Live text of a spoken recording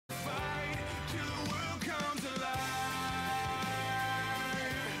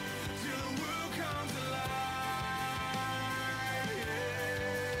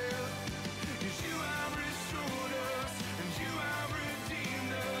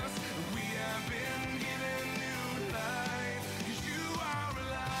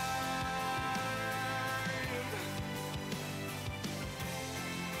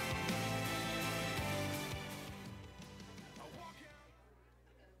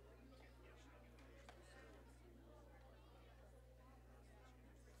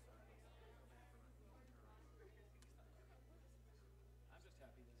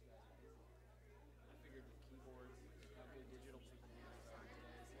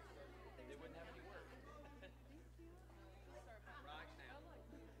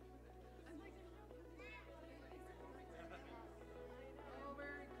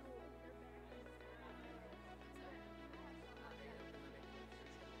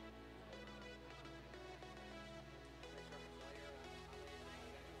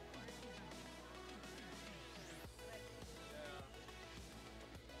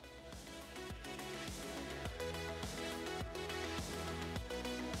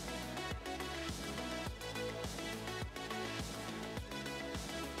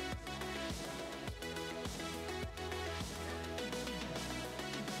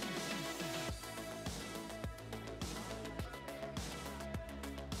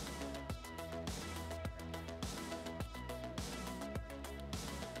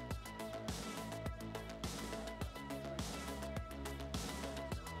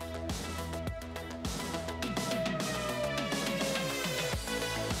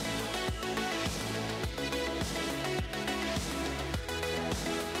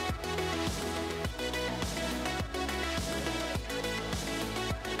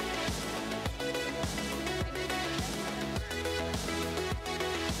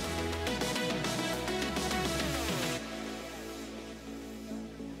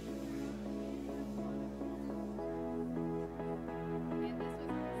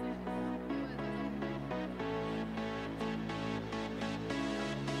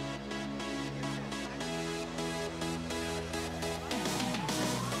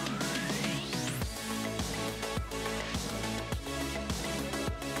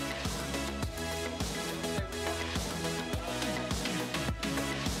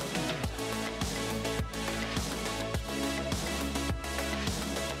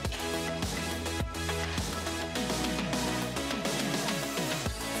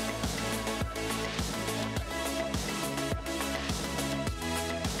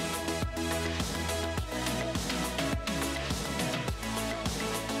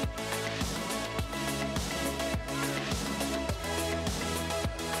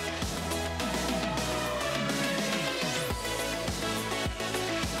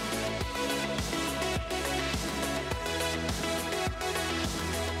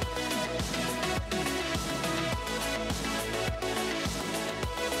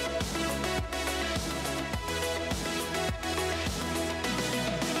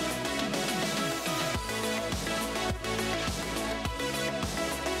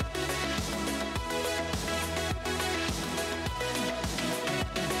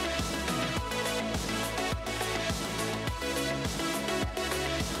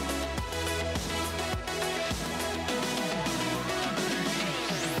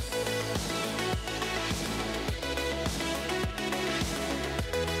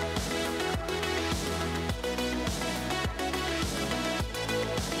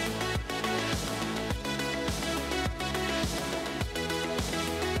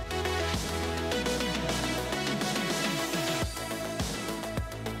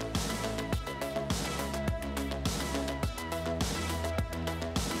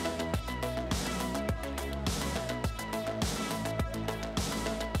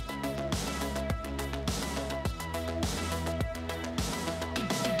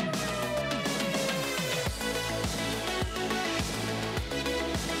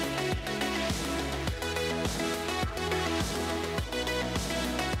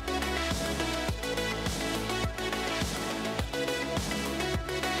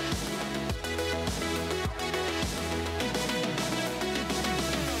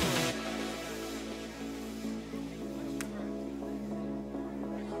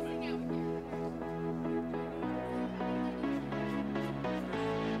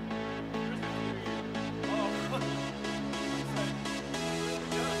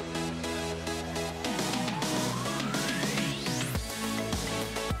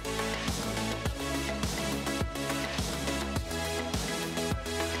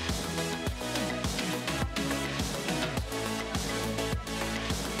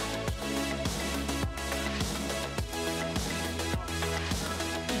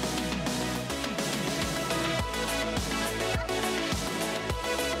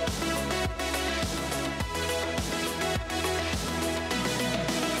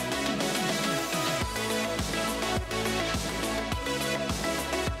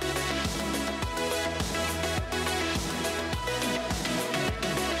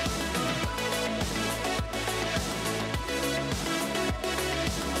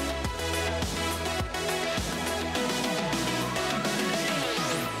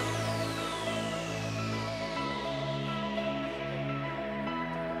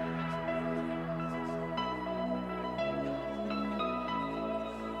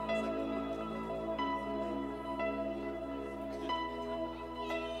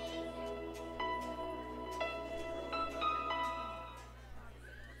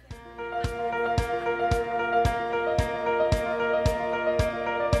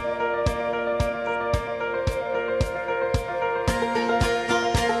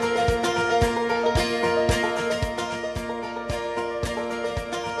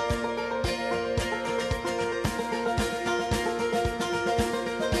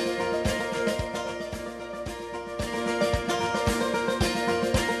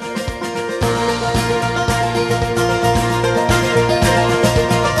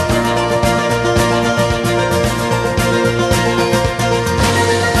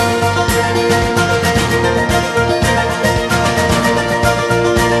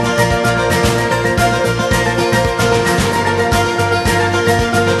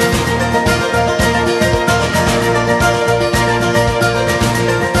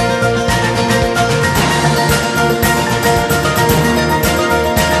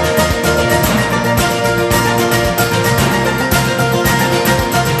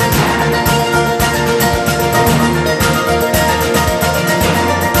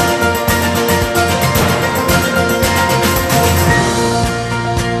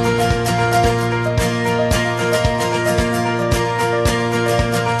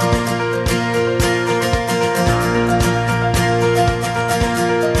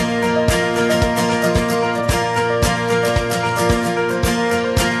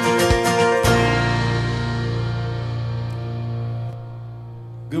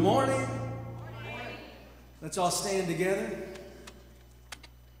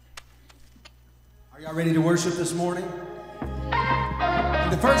Are y'all ready to worship this morning? In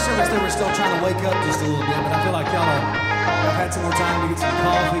the first service, they were still trying to wake up just a little bit, but I feel like y'all have had some more time to get some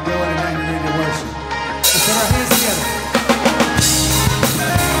coffee going, and now you're ready to worship. Let's put our hands together.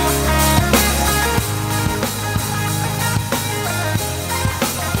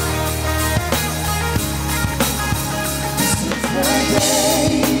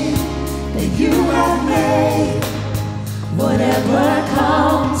 That you have made, whatever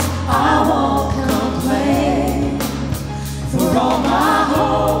comes, I won't complain. For all my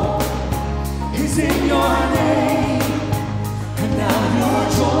hope is in your name, and now your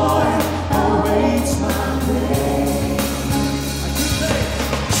joy awaits my way.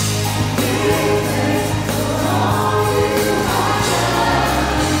 I give thanks for all you have done,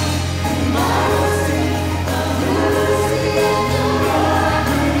 and I will sing of your mercy and your love.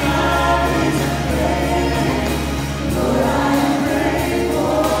 Lord, I am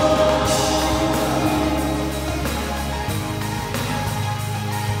grateful.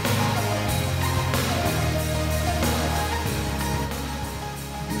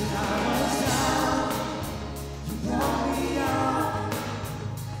 When I was down, you brought me up.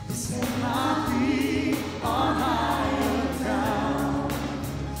 You set my feet on higher ground.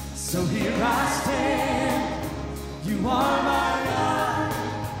 So here I stand. You are my God.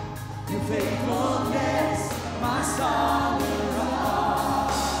 Your faithfulness, my solid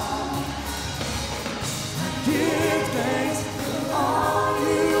rock. I give thanks for all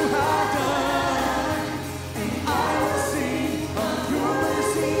you have done, and I will sing of your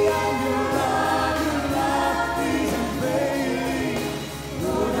mercy and your love is unfailing.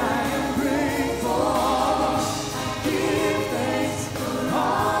 Lord, I am grateful. I give thanks for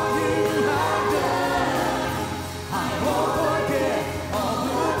all you have done. I won't forget all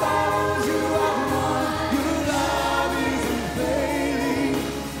the battles you have won. Your love is unfailing.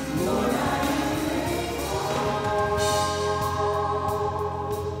 Lord, I am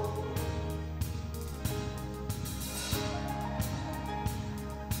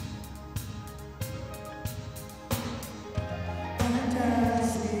And as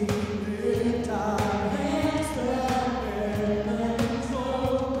we lift our hands, the heavens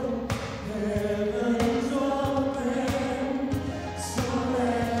open, heavens open. So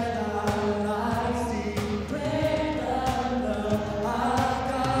let our lives declare the love our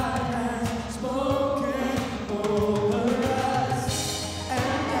God has spoken over us.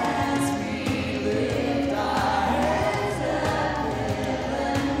 And as we lift our hands, the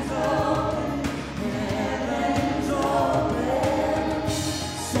heavens open, heavens open.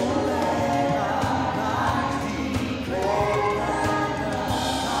 So let our lives declare the love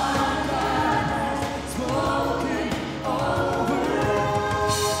our God has spoken over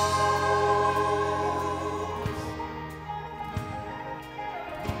us.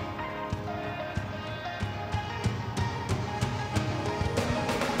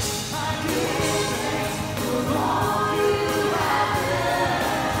 I give thanks for all you have done,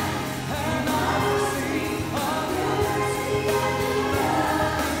 and I will sing of your mercy and your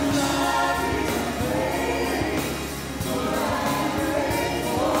love is unfailing. Lord, I am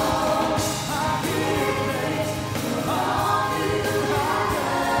grateful. I give thanks for all you have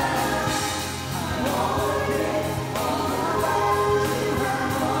done. I won't forget all the battles you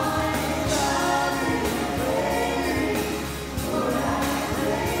have won. Your love is unfailing. Lord, I am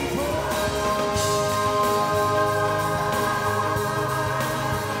grateful.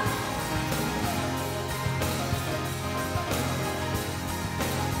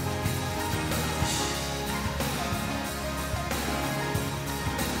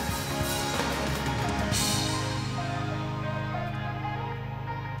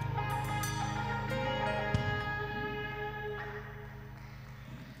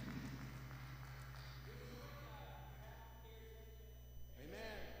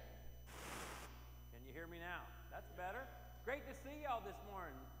 Can you hear me now? That's better. Great to see y'all this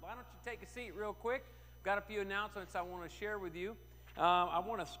morning. Why don't you take a seat real quick? Got a few announcements I want to share with you. I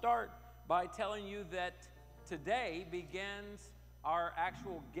want to start by telling you that today begins our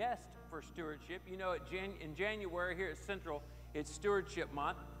actual guest for stewardship. You know, in January here at Central, it's Stewardship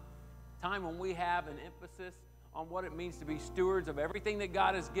Month, time when we have an emphasis on what it means to be stewards of everything that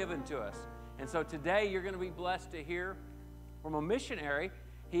God has given to us. And so today you're going to be blessed to hear from a missionary.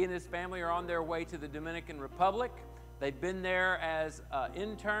 He and his family are on their way to the Dominican Republic. They've been there as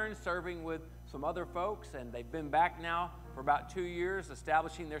interns serving with some other folks, and they've been back now for about 2 years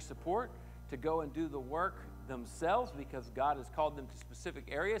establishing their support to go and do the work themselves because God has called them to specific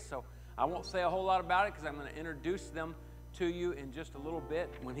areas. So I won't say a whole lot about it because I'm going to introduce them to you in just a little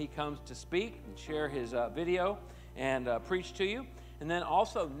bit when he comes to speak and share his video and preach to you. And then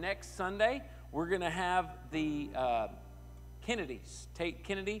also next Sunday, we're going to have the Kennedys, Tate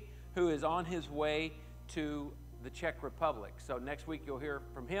Kennedy, who is on his way to the Czech Republic. So next week you'll hear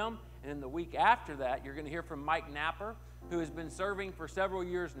from him, and then the week after that you're going to hear from Mike Napper, who has been serving for several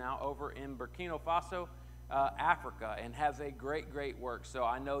years now over in Burkina Faso, Africa, and has a great, great work. So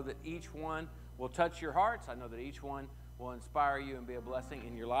I know that each one will touch your hearts. I know that each one will inspire you and be a blessing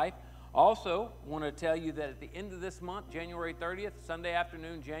in your life. Also, want to tell you that at the end of this month, January 30th, Sunday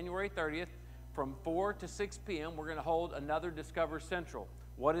afternoon, January 30th, from 4 to 6 p.m., we're going to hold another Discover Central.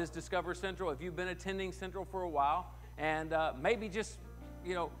 What is Discover Central? If you've been attending Central for a while and maybe just,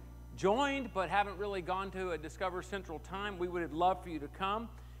 joined but haven't really gone to a Discover Central time, we would love for you to come.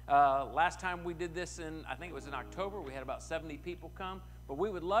 Last time we did this I think it was in October, we had about 70 people come. But we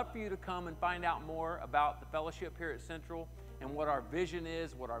would love for you to come and find out more about the fellowship here at Central and what our vision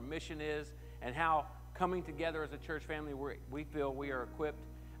is, what our mission is, and how coming together as a church family, we feel we are equipped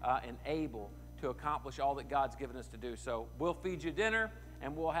and able to accomplish all that God's given us to do. So we'll feed you dinner,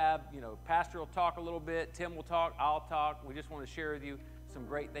 and we'll have, Pastor will talk a little bit, Tim will talk, I'll talk. We just want to share with you some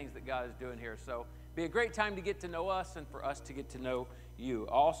great things that God is doing here. So be a great time to get to know us and for us to get to know you.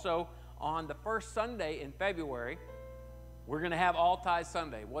 Also, on the first Sunday in February, we're going to have All Tithe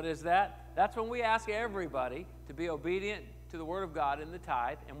Sunday. What is that? That's when we ask everybody to be obedient to the Word of God in the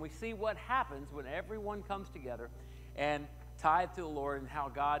tithe, and we see what happens when everyone comes together and tithe to the Lord and how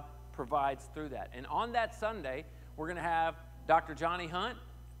God provides through that. And on that Sunday, we're going to have Dr. Johnny Hunt,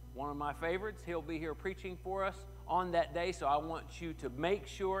 one of my favorites. He'll be here preaching for us on that day, so I want you to make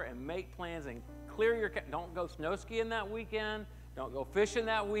sure and make plans and clear your... Don't go snow skiing that weekend. Don't go fishing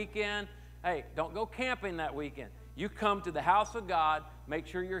that weekend. Hey, don't go camping that weekend. You come to the house of God, make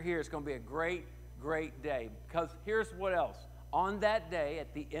sure you're here. It's going to be a great, great day. Because here's what else. On that day,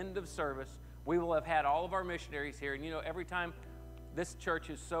 at the end of service, we will have had all of our missionaries here. And every time, this church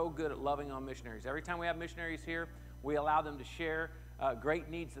is so good at loving on missionaries. Every time we have missionaries here, we allow them to share great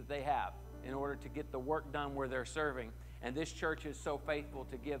needs that they have in order to get the work done where they're serving. And this church is so faithful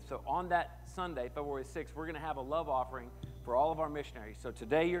to give. So on that Sunday, February 6th, we're going to have a love offering for all of our missionaries. So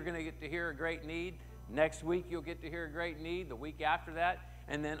today you're going to get to hear a great need. Next week you'll get to hear a great need. The week after that.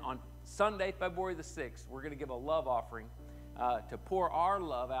 And then on Sunday, February the 6th, we're going to give a love offering to pour our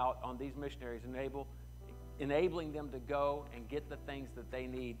love out on these missionaries, enabling them to go and get the things that they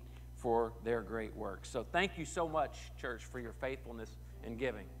need for their great work. So thank you so much, church, for your faithfulness in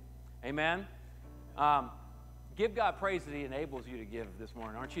giving. Amen. Give God praise that He enables you to give this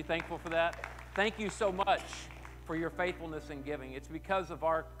morning. Aren't you thankful for that? Thank you so much for your faithfulness in giving. It's because of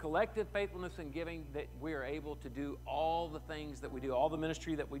our collective faithfulness in giving that we are able to do all the things that we do, all the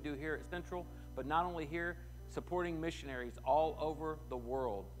ministry that we do here at Central, but not only here, supporting missionaries all over the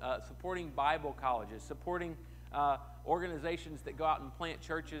world, supporting Bible colleges, supporting organizations that go out and plant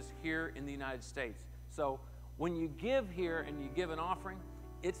churches here in the United States. So when you give here and you give an offering,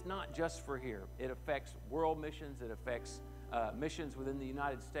 it's not just for here. It affects world missions. It affects missions within the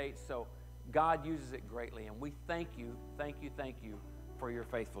United States. So God uses it greatly, and we thank you for your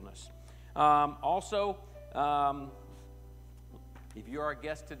faithfulness. Also, if you're our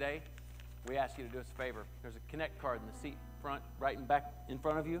guest today, we ask you to do us a favor. There's a Connect card in the seat front, right and back in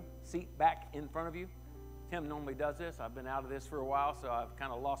front of you. Seat back in front of you. Tim normally does this. I've been out of this for a while, so I've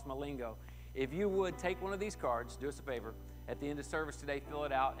kind of lost my lingo. If you would take one of these cards, do us a favor. At the end of service today, fill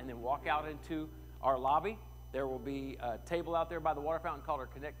it out, and then walk out into our lobby. There will be a table out there by the water fountain called our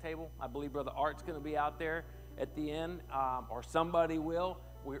Connect table. I believe Brother Art's going to be out there at the end, or somebody will,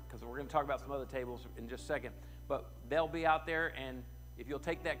 because we're going to talk about some other tables in just a second. But they'll be out there, and if you'll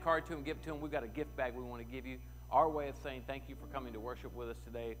take that card to them, give it to them, we've got a gift bag we want to give you. Our way of saying thank you for coming to worship with us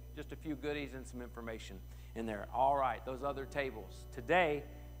today. Just a few goodies and some information in there. All right, those other tables. Today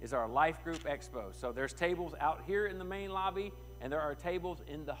is our Life Group Expo. So there's tables out here in the main lobby, and there are tables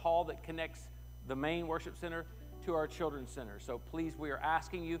in the hall that connects the main worship center to our children's center. So please, we are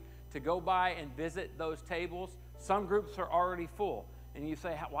asking you to go by and visit those tables. Some groups are already full. And you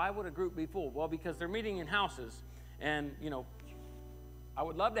say, why would a group be full? Well, because they're meeting in houses. And, I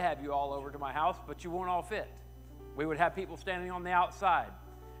would love to have you all over to my house, but you won't all fit. We would have people standing on the outside.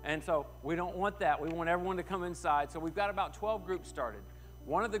 And so we don't want that. We want everyone to come inside. So we've got about 12 groups started.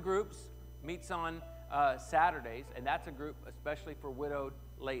 One of the groups meets on Saturdays, and that's a group especially for widowed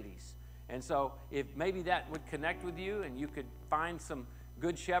ladies. And so if maybe that would connect with you and you could find some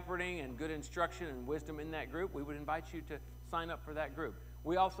good shepherding and good instruction and wisdom in that group, we would invite you to sign up for that group.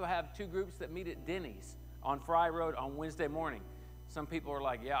 We also have 2 groups that meet at Denny's on Fry Road on Wednesday morning. Some people are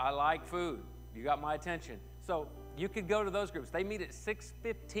like, yeah, I like food. You got my attention. So you could go to those groups. They meet at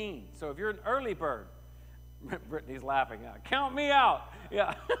 6:15. So if you're an early bird, Brittany's laughing. Count me out.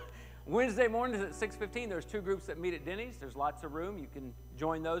 Yeah. Wednesday mornings at 6:15, there's 2 groups that meet at Denny's. There's lots of room. You can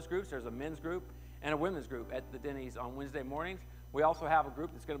join those groups. There's a men's group and a women's group at the Denny's on Wednesday mornings. We also have a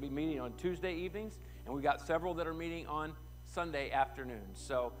group that's going to be meeting on Tuesday evenings, and we've got several that are meeting on Sunday afternoons.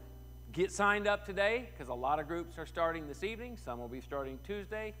 So get signed up today, because a lot of groups are starting this evening. Some will be starting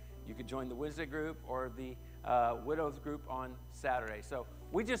Tuesday. You could join the Wednesday group or the widows group on Saturday. So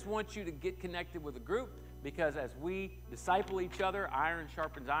we just want you to get connected with a group, because as we disciple each other, iron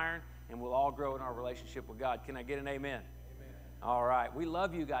sharpens iron, and we'll all grow in our relationship with God. Can I get an amen? Amen. All right. We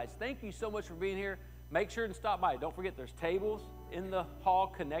love you guys. Thank you so much for being here. Make sure to stop by. Don't forget, there's tables in the hall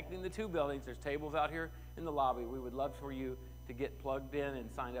connecting the 2 buildings. There's tables out here in the lobby. We would love for you to get plugged in and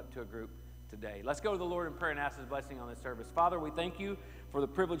signed up to a group today. Let's go to the Lord in prayer and ask His blessing on this service. Father, we thank you for the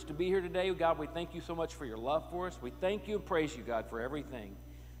privilege to be here today. God, we thank you so much for your love for us. We thank you and praise you, God, for everything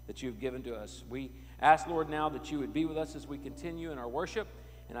that you've given to us. We ask, Lord, now that you would be with us as we continue in our worship.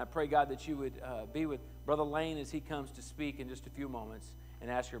 And I pray, God, that you would be with Brother Lane as he comes to speak in just a few moments, and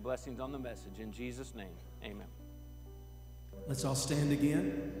ask your blessings on the message. In Jesus' name, amen. Let's all stand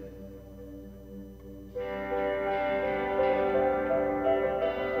again.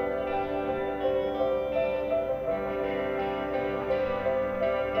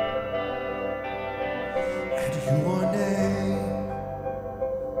 At your name,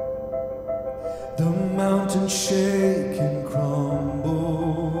 the mountains shake and crumble.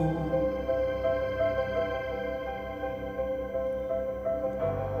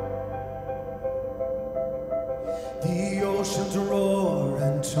 The oceans roar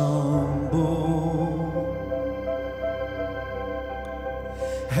and tumble.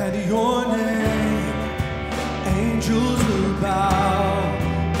 At your name, angels will bow.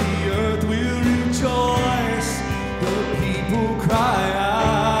 The earth will rejoice. The people cry out.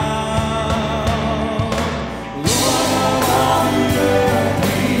 Lord of all the earth,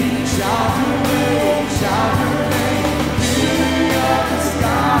 we shout your name, shout your name. Beauty of the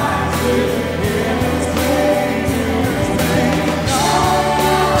skies with heaven's praise.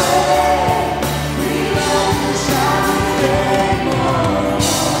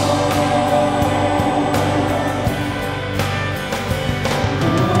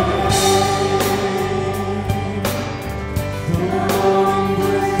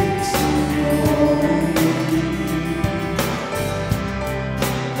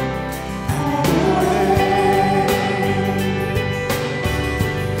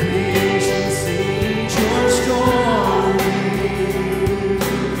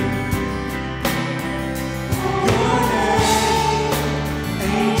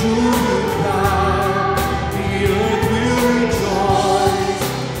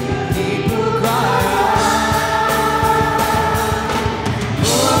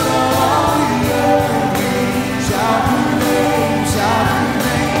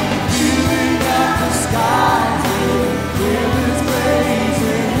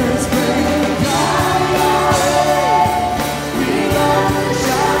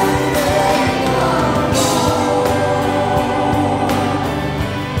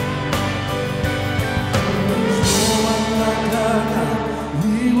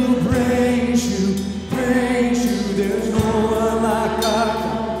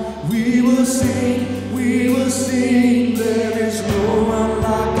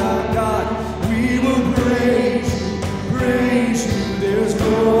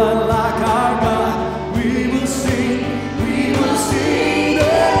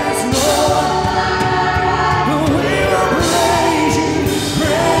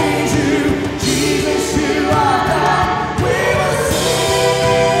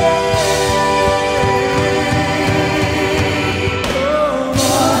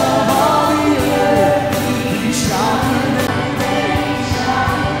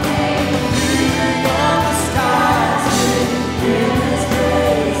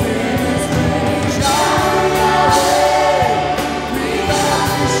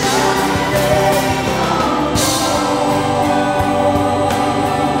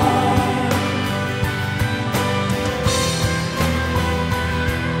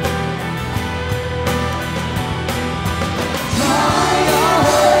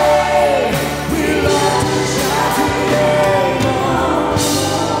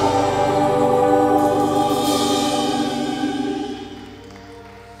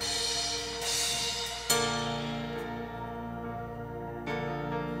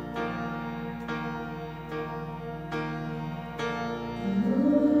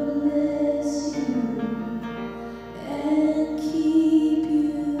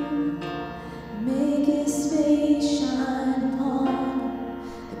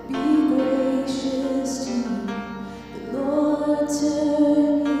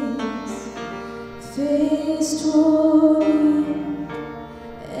 toward you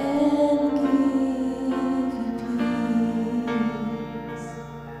and give you peace.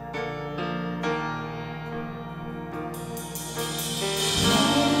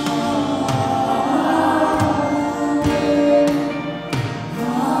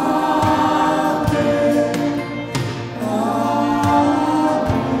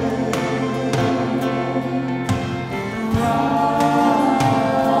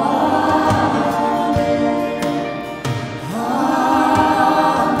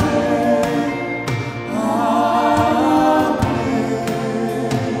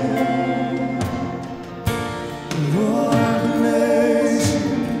 Lord, bless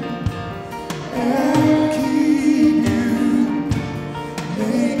you and keep you.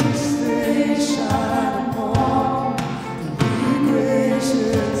 Make His face shine upon you, be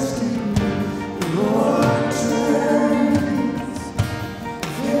gracious to you. Lord, turn His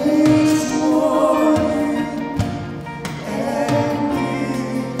face toward you and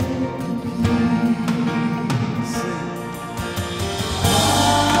give you peace.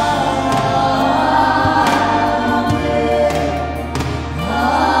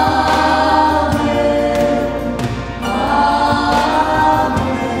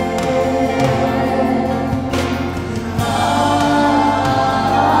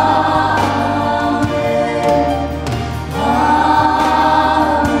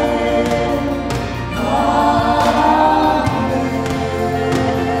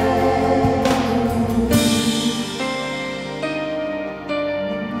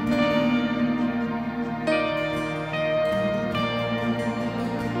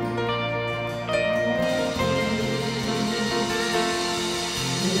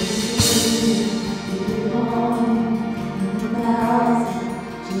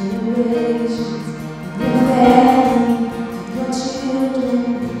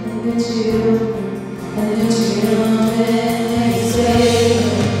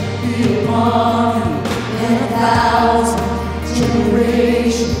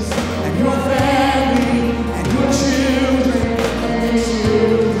 Generations and your family and your children and their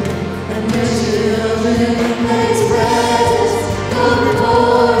children and their children. Let His presence go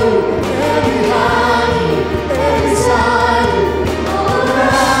before you and behind you and beside you, all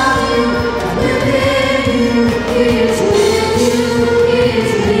around you and within you. He is with you. He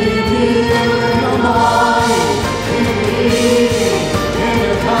is with you in your mind.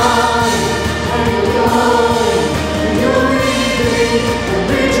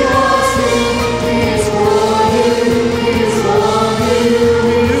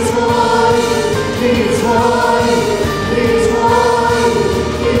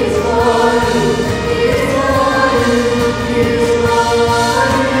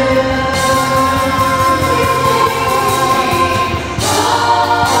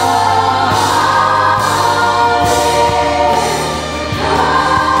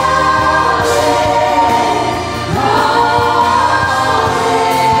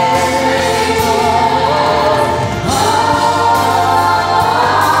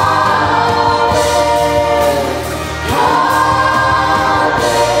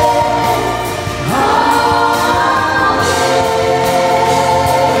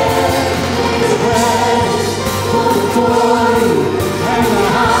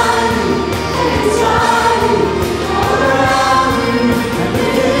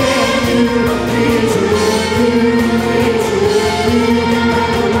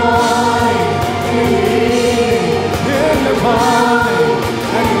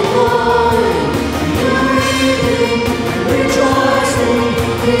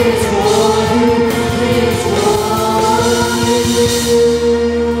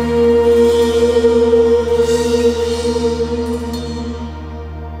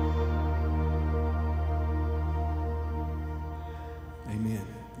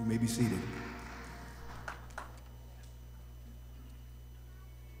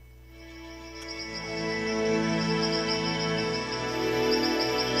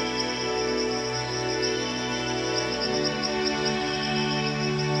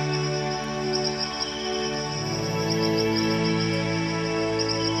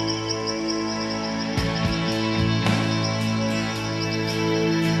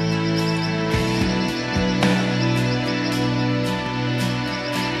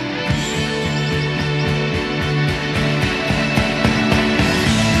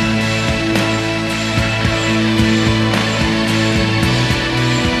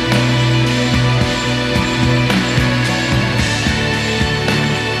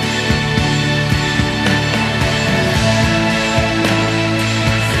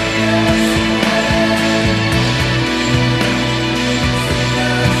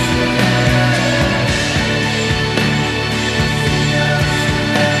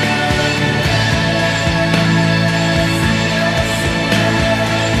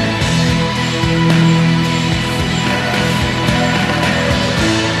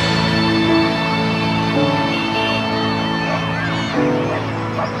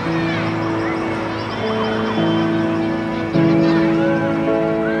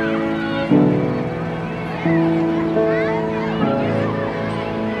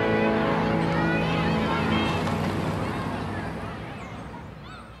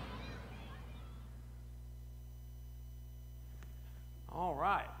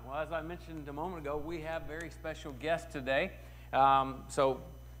 mentioned a moment ago, we have very special guests today. We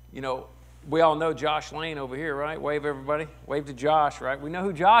all know Josh Lane over here, right? Wave, everybody. Wave to Josh, right? We know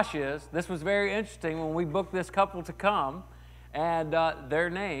who Josh is. This was very interesting when we booked this couple to come, and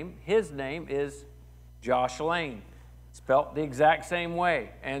his name is Josh Lane, spelt the exact same way.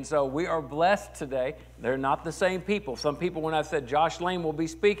 And so we are blessed today. They're not the same people. Some people, when I said Josh Lane will be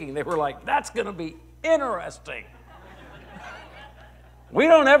speaking, they were like, that's going to be interesting. We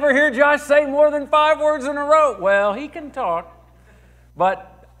don't ever hear Josh say more than 5 words in a row. Well, he can talk,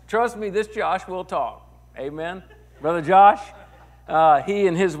 but trust me, this Josh will talk. Amen. Brother Josh, he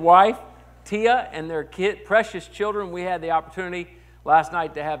and his wife, Tia, and their precious children, we had the opportunity last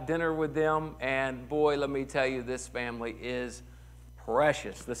night to have dinner with them. And boy, let me tell you, this family is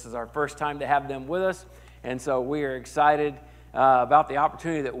precious. This is our first time to have them with us. And so we are excited about the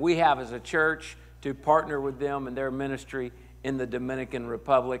opportunity that we have as a church to partner with them in their ministry in the Dominican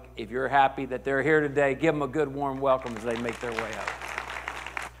Republic. If you're happy that they're here today, give them a good warm welcome as they make their way up.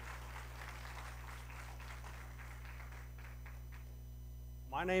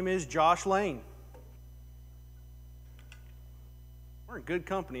 My name is Josh Lane. We're in good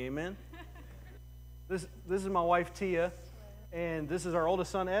company, amen? This is my wife, Tia, and this is our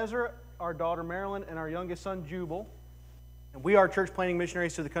oldest son, Ezra, our daughter, Marilyn, and our youngest son, Jubal. And we are church planting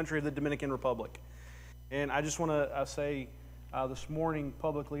missionaries to the country of the Dominican Republic. And I just want to say this morning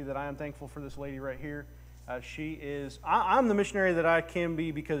publicly that I am thankful for this lady right here. I'm the missionary that I can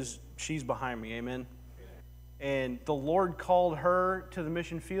be because she's behind me, amen? And the Lord called her to the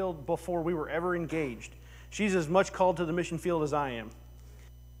mission field before we were ever engaged. She's as much called to the mission field as I am.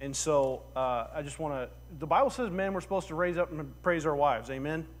 And so I just want to, the Bible says men we're supposed to raise up and praise our wives,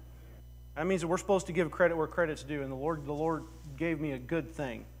 amen? That means that we're supposed to give credit where credit's due, and the Lord gave me a good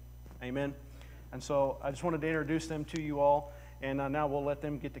thing, amen? And so I just wanted to introduce them to you all, and now we'll let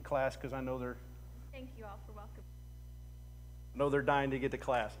them get to class because I know they're... Thank you all for welcoming. I know they're dying to get to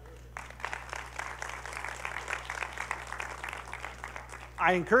class.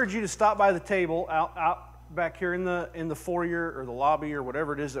 I encourage you to stop by the table out back here in the foyer or the lobby or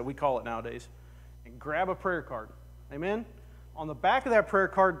whatever it is that we call it nowadays, and grab a prayer card. Amen? On the back of that prayer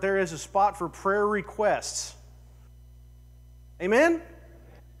card, there is a spot for prayer requests. Amen?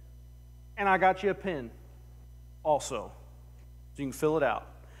 And I got you a pen also, so you can fill it out.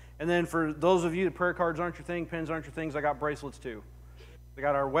 And then for those of you that prayer cards aren't your thing, pens aren't your things, I got bracelets too. They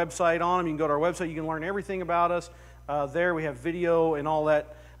got our website on them. You can go to our website. You can learn everything about us. There we have video and all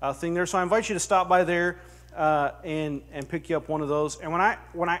that thing there. So I invite you to stop by there and pick you up one of those. And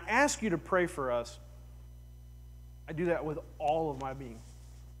when I ask you to pray for us, I do that with all of my being.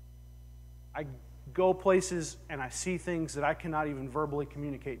 I go places and I see things that I cannot even verbally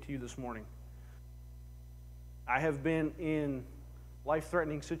communicate to you this morning. I have been in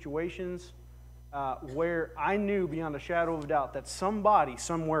life-threatening situations where I knew beyond a shadow of a doubt that somebody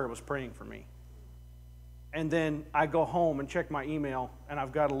somewhere was praying for me. And then I go home and check my email, and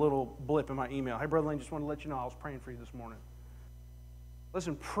I've got a little blip in my email. Hey, Brother Lane, just want to let you know I was praying for you this morning.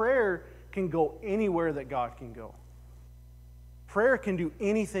 Listen, prayer can go anywhere that God can go. Prayer can do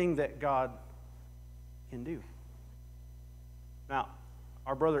anything that God can do. Now,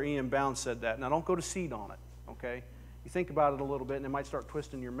 our brother Ian Bounds said that. Now, don't go to seed on it, okay? You think about it a little bit, and it might start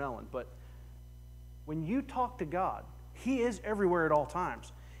twisting your melon. But when you talk to God, He is everywhere at all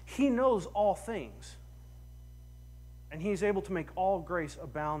times. He knows all things. And He's able to make all grace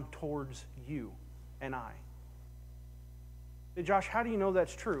abound towards you and I. Hey, Josh, how do you know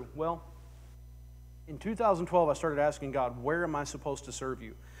that's true? Well, in 2012, I started asking God, where am I supposed to serve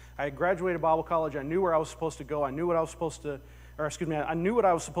you? I had graduated Bible college. I knew where I was supposed to go. I knew what I was supposed to, I knew what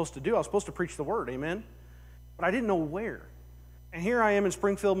I was supposed to do. I was supposed to preach the Word, amen? But I didn't know where. And here I am in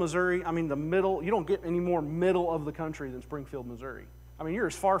Springfield, Missouri. I mean, the middle, you don't get any more middle of the country than Springfield, Missouri. I mean, you're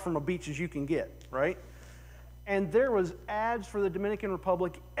as far from a beach as you can get, right? And there was ads for the Dominican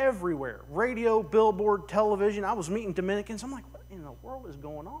Republic everywhere. Radio, billboard, television. I was meeting Dominicans. I'm like, what in the world is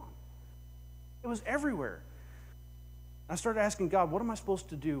going on? It was everywhere. I started asking God, what am I supposed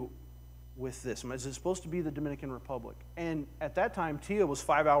to do with this? Is it supposed to be the Dominican Republic? And at that time, Tia was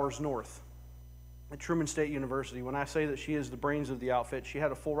 5 hours north at Truman State University. When I say that she is the brains of the outfit, she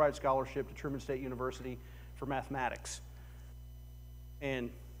had a full ride scholarship to Truman State University for mathematics. And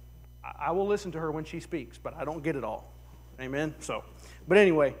I will listen to her when she speaks, but I don't get it all. Amen? But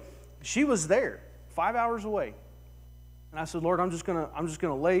anyway, she was there, 5 hours away. And I said, Lord, I'm just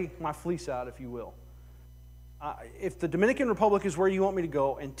gonna lay my fleece out, if you will. If the Dominican Republic is where you want me to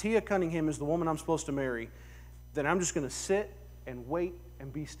go, and Tia Cunningham is the woman I'm supposed to marry, then I'm just going to sit and wait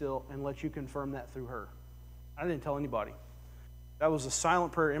and be still and let you confirm that through her. I didn't tell anybody. That was a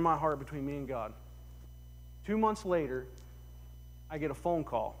silent prayer in my heart between me and God. 2 months later, I get a phone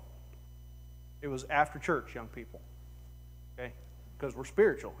call. It was after church, young people. Okay? Because we're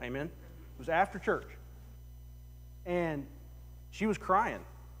spiritual. Amen? It was after church. And she was crying.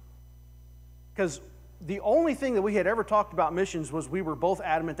 Because the only thing that we had ever talked about missions was we were both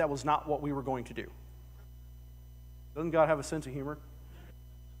adamant that was not what we were going to do. Doesn't God have a sense of humor?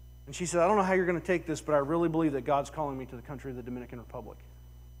 And she said, I don't know how you're going to take this, but I really believe that God's calling me to the country of the Dominican Republic.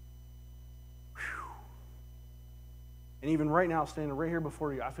 Whew. And even right now, standing right here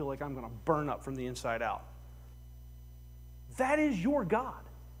before you, I feel like I'm going to burn up from the inside out. That is your God.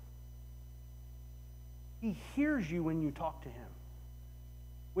 He hears you when you talk to Him.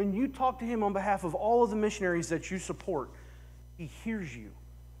 When you talk to Him on behalf of all of the missionaries that you support, He hears you.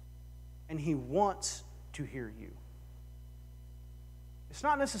 And He wants to hear you. It's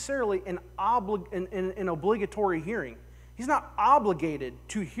not necessarily an obligatory hearing. He's not obligated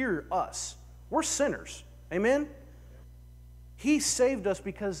to hear us. We're sinners. Amen? He saved us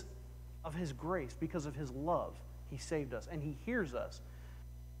because of His grace, because of His love. He saved us, and He hears us.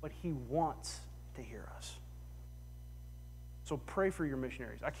 But He wants to hear us. So pray for your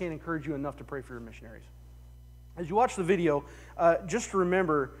missionaries. I can't encourage you enough to pray for your missionaries. As you watch the video, just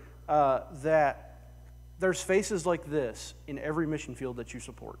remember that there's faces like this in every mission field that you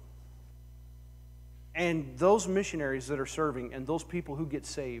support. And those missionaries that are serving and those people who get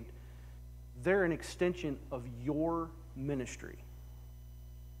saved, they're an extension of your ministry.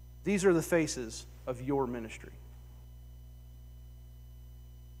 These are the faces of your ministry.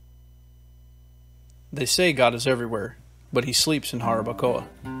 They say God is everywhere, but He sleeps in Jarabacoa.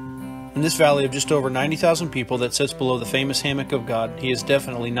 In this valley of just over 90,000 people that sits below the famous hammock of God, He is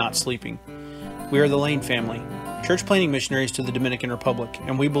definitely not sleeping. We are the Lane family, church planting missionaries to the Dominican Republic,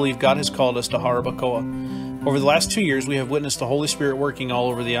 and we believe God has called us to Jarabacoa. Over the last 2 years, we have witnessed the Holy Spirit working all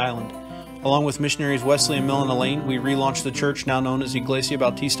over the island. Along with missionaries Wesley and Melina Lane, we relaunched the church now known as Iglesia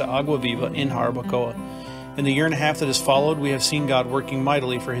Bautista Agua Viva in Jarabacoa. In the year and a half that has followed, we have seen God working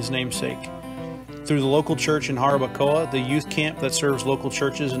mightily for His name's sake. Through the local church in Jarabacoa, the youth camp that serves local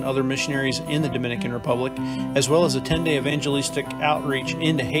churches and other missionaries in the Dominican Republic, as well as a 10-day evangelistic outreach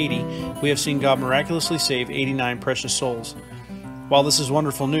into Haiti, we have seen God miraculously save 89 precious souls. While this is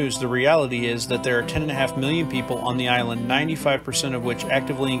wonderful news, the reality is that there are 10.5 million people on the island, 95% of which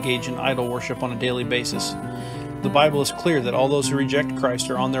actively engage in idol worship on a daily basis. The Bible is clear that all those who reject Christ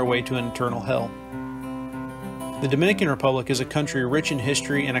are on their way to an eternal hell. The Dominican Republic is a country rich in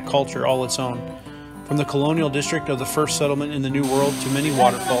history and a culture all its own. From the colonial district of the first settlement in the New World to many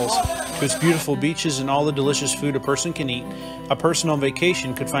waterfalls, to its beautiful beaches and all the delicious food a person can eat, a person on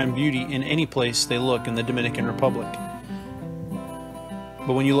vacation could find beauty in any place they look in the Dominican Republic.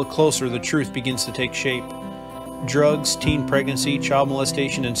 But when you look closer, the truth begins to take shape. Drugs, teen pregnancy, child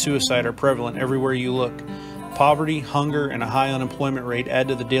molestation, and suicide are prevalent everywhere you look. Poverty, hunger, and a high unemployment rate add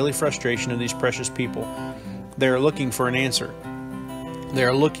to the daily frustration of these precious people. They are looking for an answer. They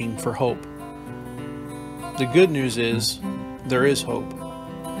are looking for hope. The good news is, there is hope.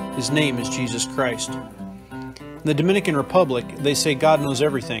 His name is Jesus Christ. In the Dominican Republic, they say God knows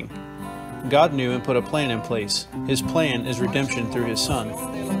everything. God knew and put a plan in place. His plan is redemption through His Son.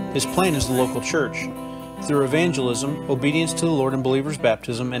 His plan is the local church. Through evangelism, obedience to the Lord and believers'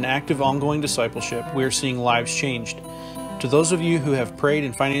 baptism, and active ongoing discipleship, we are seeing lives changed. To those of you who have prayed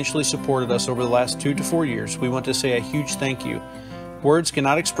and financially supported us over the last 2 to 4 years, we want to say a huge thank you. Words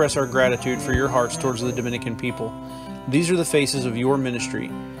cannot express our gratitude for your hearts towards the Dominican people. These are the faces of your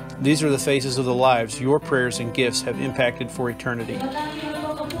ministry. These are the faces of the lives your prayers and gifts have impacted for eternity.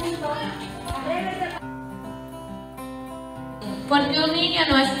 Porque un niño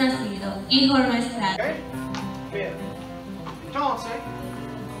no es nacido, hijo no es dado. Okay? Bien. Entonces,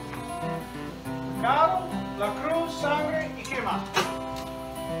 pecado, la cruz, sangre y qué más.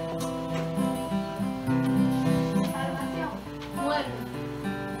 Muerte.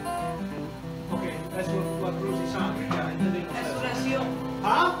 Ok, eso es la cruz y sangre. Ya entendimos eso. Resurrección.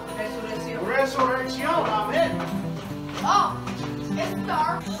 ¿Ah? Resurrección. Resurrección, amén. Oh, it's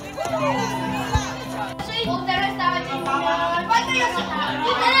dark. Sí, usted no estaba chingando. ¿Cuánto yo estaba?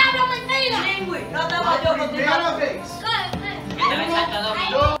 Usted habla mentira. Sí, güey. No estaba yo contigo. Primera vez.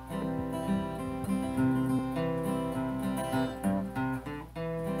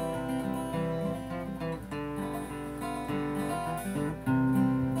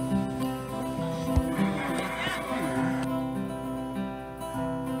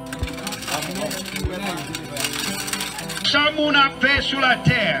 Sommes una paix sur la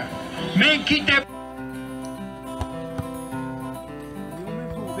terre, mais quittez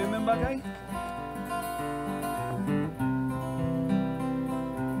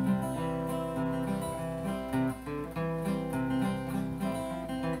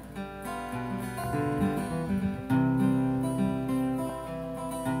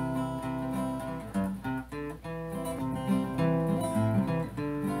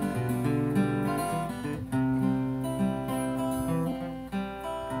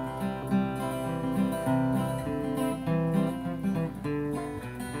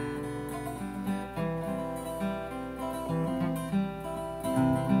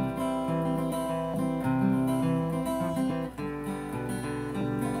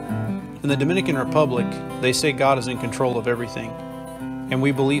In the Dominican Republic, they say God is in control of everything, and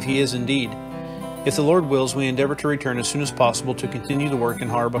we believe He is indeed. If the Lord wills, we endeavor to return as soon as possible to continue the work in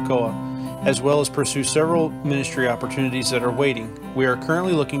Jarabacoa, as well as pursue several ministry opportunities that are waiting. We are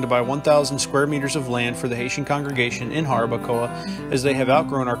currently looking to buy 1,000 square meters of land for the Haitian congregation in Jarabacoa, as they have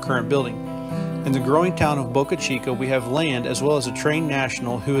outgrown our current building. In the growing town of Boca Chica, we have land as well as a trained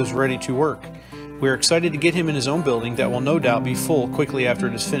national who is ready to work. We are excited to get him in his own building that will no doubt be full quickly after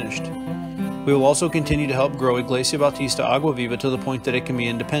it is finished. We will also continue to help grow Iglesia Bautista Agua Viva to the point that it can be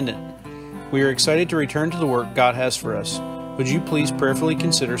independent. We are excited to return to the work God has for us. Would you please prayerfully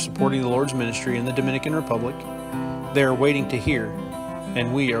consider supporting the Lord's ministry in the Dominican Republic? They are waiting to hear,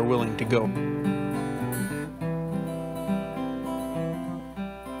 and we are willing to go.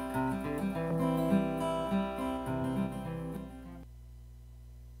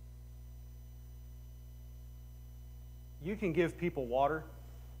 You can give people water,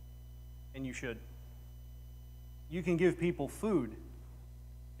 and you should. You can give people food,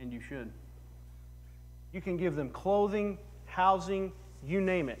 and you should. You can give them clothing, housing, you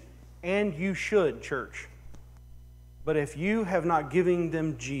name it, and you should, church. But if you have not given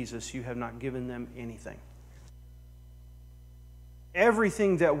them Jesus, you have not given them anything.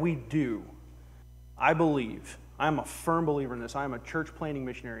 Everything that we do, I believe, I'm a firm believer in this, I am a church planting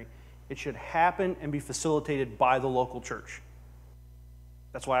missionary, it should happen and be facilitated by the local church.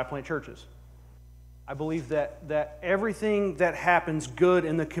 That's why I plant churches. I believe that everything that happens good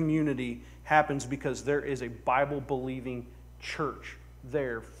in the community happens because there is a Bible-believing church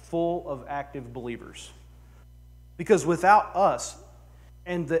there full of active believers. Because without us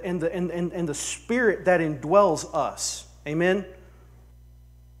and the Spirit that indwells us, amen,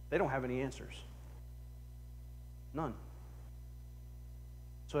 they don't have any answers. None.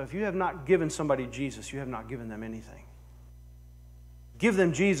 So if you have not given somebody Jesus, you have not given them anything. Give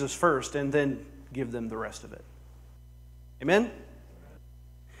them Jesus first and then give them the rest of it. Amen?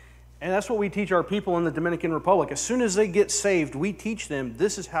 And that's what we teach our people in the Dominican Republic. As soon as they get saved, we teach them,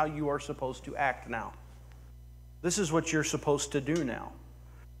 this is how you are supposed to act now. This is what you're supposed to do now.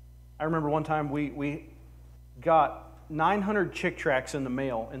 I remember one time we got 900 chick tracts in the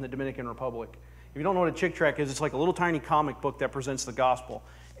mail in the Dominican Republic. If you don't know what a chick tract is, it's like a little tiny comic book that presents the gospel.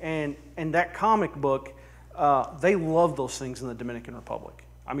 And that comic book, they love those things in the Dominican Republic.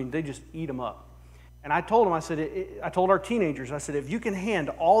 I mean, they just eat them up. And I told them, I told our teenagers, I said, if you can hand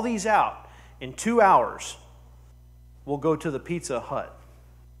all these out in 2 hours, we'll go to the Pizza Hut.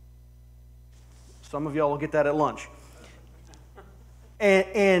 Some of y'all will get that at lunch. And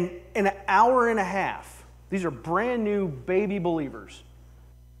in an hour and a half, these are brand new baby believers.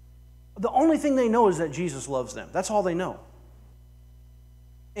 The only thing they know is that Jesus loves them. That's all they know.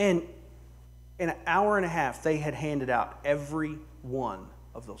 And in an hour and a half, they had handed out every one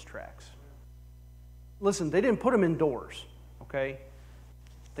of those tracts. Listen, they didn't put them indoors, okay?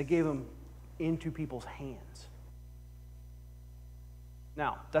 They gave them into people's hands.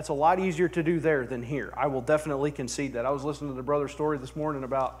 Now, that's a lot easier to do there than here. I will definitely concede that. I was listening to the brother's story this morning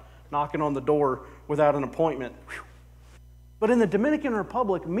about knocking on the door without an appointment. Whew. But in the Dominican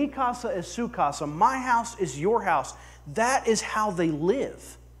Republic, mi casa es su casa. My house is your house. That is how they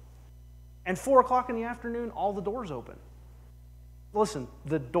live. And 4 o'clock in the afternoon, all the doors open. Listen,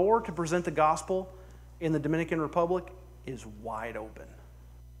 the door to present the gospel in the Dominican Republic is wide open.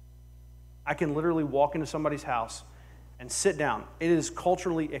 I can literally walk into somebody's house and sit down. It is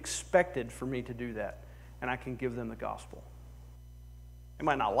culturally expected for me to do that, and I can give them the gospel. They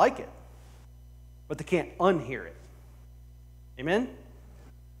might not like it, but they can't unhear it. Amen?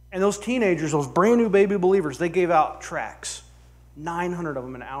 And those teenagers, those brand new baby believers, they gave out tracts, 900 of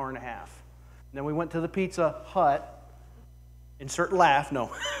them in an hour and a half. And then we went to the Pizza Hut, insert laugh,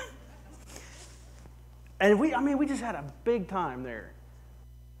 no. And we just had a big time there.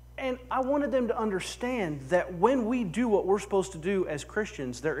 And I wanted them to understand that when we do what we're supposed to do as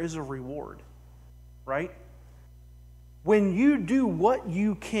Christians, there is a reward, right? When you do what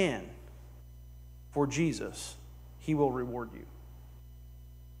you can for Jesus, He will reward you.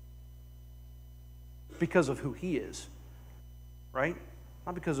 Because of who He is, right?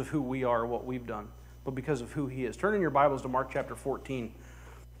 Not because of who we are or what we've done, but because of who He is. Turn in your Bibles to Mark chapter 14.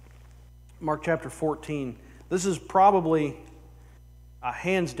 Mark chapter 14. This is probably,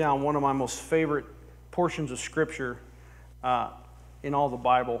 hands down, one of my most favorite portions of Scripture in all the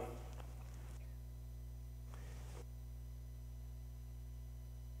Bible.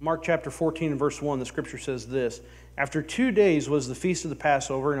 Mark chapter 14 and verse 1, the Scripture says this: After 2 days was the feast of the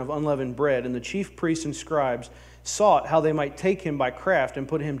Passover and of unleavened bread, and the chief priests and scribes sought how they might take Him by craft and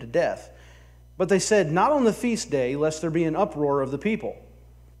put Him to death. But they said, Not on the feast day, lest there be an uproar of the people.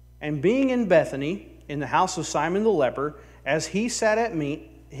 And being in Bethany, in the house of Simon the leper, as he sat at meat,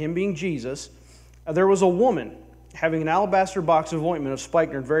 him being Jesus, there was a woman having an alabaster box of ointment of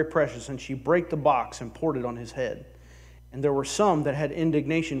spikenard, very precious, and she brake the box and poured it on his head. And there were some that had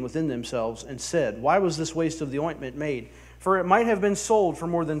indignation within themselves, and said, Why was this waste of the ointment made? For it might have been sold for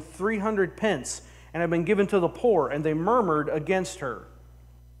more than 300 pence, and have been given to the poor. And they murmured against her.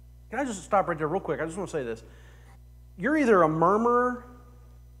 Can I just stop right there real quick? I just want to say this. You're either a murmurer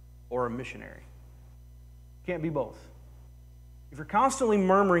or a missionary. Can't be both. If you're constantly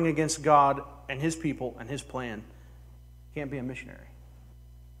murmuring against God and His people and His plan, you can't be a missionary.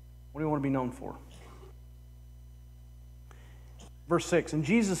 What do you want to be known for? Verse 6, And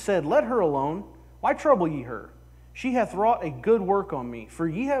Jesus said, Let her alone. Why trouble ye her? She hath wrought a good work on me. For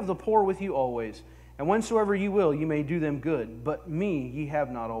ye have the poor with you always, and whensoever ye will, ye may do them good. But me ye have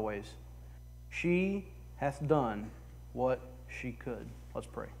not always. She hath done what she could. Let's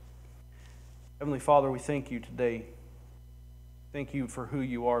pray. Heavenly Father, we thank you today. Thank you for who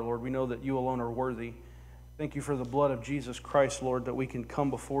you are, Lord. We know that you alone are worthy. Thank you for the blood of Jesus Christ, Lord, that we can come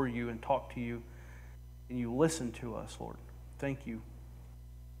before you and talk to you, and you listen to us, Lord. Thank you.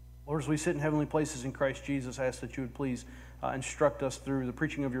 Lord, as we sit in heavenly places in Christ Jesus, I ask that you would please instruct us through the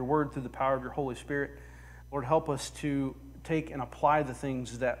preaching of your word, through the power of your Holy Spirit. Lord, help us to take and apply the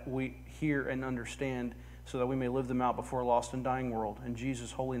things that we hear and understand so that we may live them out before a lost and dying world. In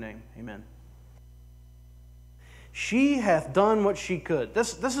Jesus' holy name, amen. She hath done what she could.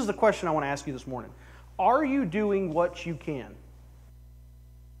 This is the question I want to ask you this morning. Are you doing what you can?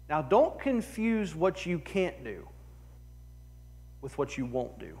 Now, don't confuse what you can't do with what you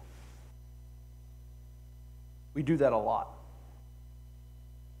won't do. We do that a lot.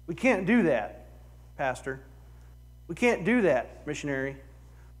 We can't do that, Pastor. We can't do that, missionary.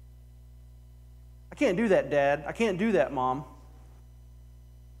 I can't do that, Dad. I can't do that, Mom.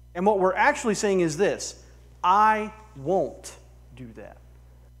 And what we're actually saying is this: I won't do that.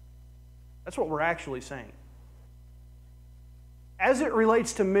 That's what we're actually saying. As it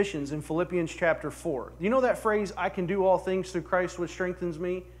relates to missions in Philippians chapter 4, you know that phrase, I can do all things through Christ which strengthens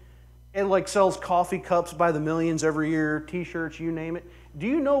me? It like sells coffee cups by the millions every year, t-shirts, you name it. Do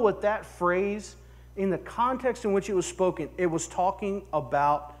you know what that phrase, in the context in which it was spoken, it was talking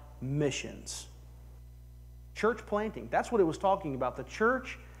about missions. Church planting, that's what it was talking about. The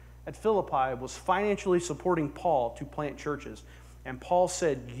church at Philippi was financially supporting Paul to plant churches. And Paul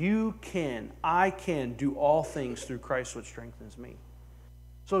said, I can do all things through Christ which strengthens me.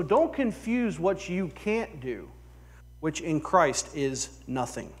 So don't confuse what you can't do, which in Christ is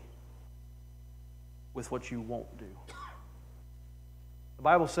nothing, with what you won't do. The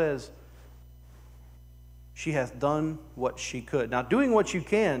Bible says, she hath done what she could. Now, doing what you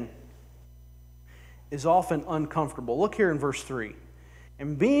can is often uncomfortable. Look here in verse 3.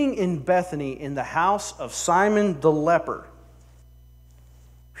 And being in Bethany in the house of Simon the leper.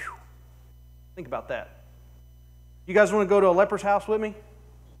 Whew. Think about that. You guys want to go to a leper's house with me?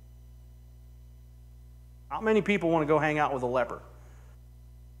 How many people want to go hang out with a leper?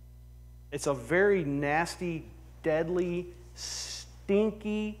 It's a very nasty, deadly,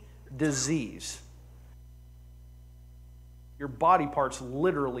 stinky disease. Your body parts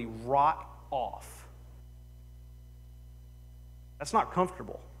literally rot off. That's not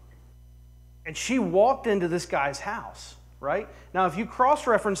comfortable. And she walked into this guy's house, right? Now, if you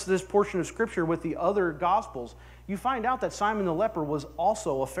cross-reference this portion of Scripture with the other Gospels, you find out that Simon the leper was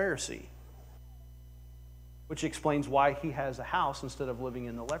also a Pharisee, which explains why he has a house instead of living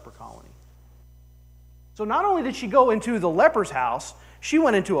in the leper colony. So not only did she go into the leper's house, she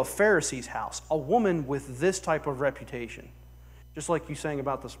went into a Pharisee's house, a woman with this type of reputation, just like you sang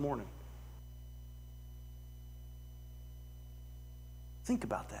about this morning. Think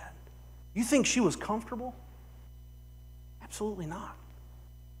about that. You think she was comfortable? Absolutely not.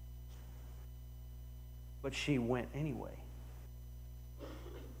 But she went anyway.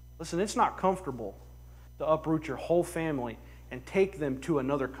 Listen, it's not comfortable to uproot your whole family and take them to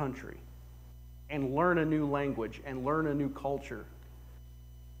another country and learn a new language and learn a new culture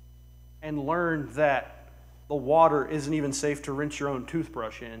and learn that the water isn't even safe to rinse your own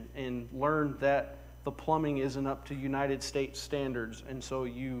toothbrush in, and learn that the plumbing isn't up to United States standards, and so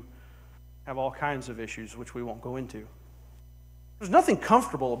you have all kinds of issues, which we won't go into. There's nothing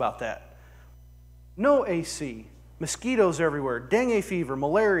comfortable about that. No AC, mosquitoes everywhere, dengue fever,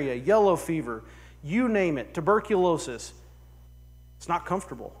 malaria, yellow fever, you name it, tuberculosis. It's not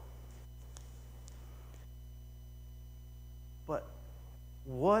comfortable. But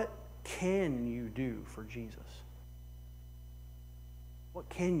what can you do for Jesus? What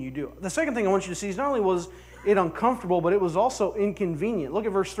can you do? The second thing I want you to see is not only was it uncomfortable, but it was also inconvenient. Look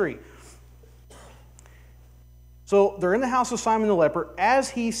at verse 3. So they're in the house of Simon the leper as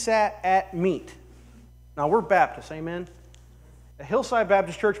he sat at meat. Now we're Baptists, amen? At Hillside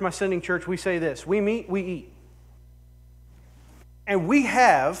Baptist Church, my sending church, we say this: we meet, we eat. And we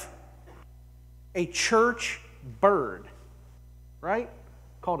have a church bird, right?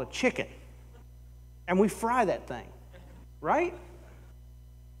 Called a chicken. And we fry that thing, right?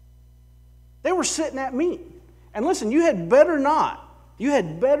 They were sitting at meat. And listen, you had better not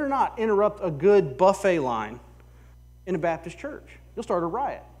interrupt a good buffet line in a Baptist church. You'll start a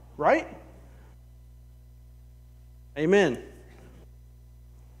riot, right? Amen.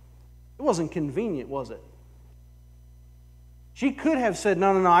 It wasn't convenient, was it? She could have said,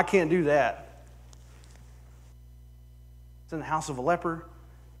 no, I can't do that. It's in the house of a leper.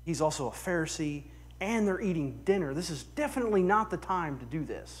 He's also a Pharisee. And they're eating dinner. This is definitely not the time to do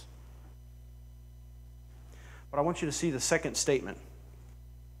this. But I want you to see the second statement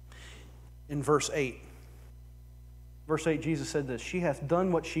in verse 8. Verse 8, Jesus said this: she hath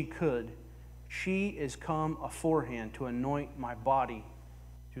done what she could. She is come aforehand to anoint my body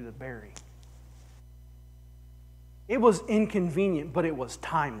to the burying. It was inconvenient, but it was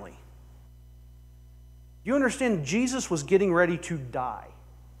timely. You understand, Jesus was getting ready to die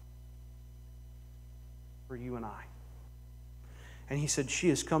for you and I. And he said, she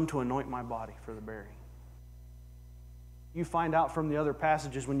has come to anoint my body for the burying. You find out from the other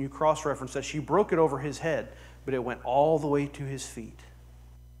passages when you cross-reference that she broke it over his head, but it went all the way to his feet.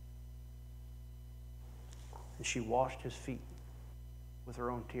 And she washed his feet with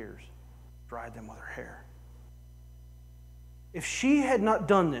her own tears, dried them with her hair. If she had not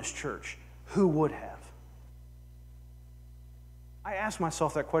done this, church, who would have? I ask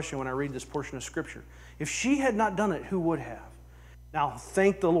myself that question when I read this portion of Scripture. If she had not done it, who would have? Now,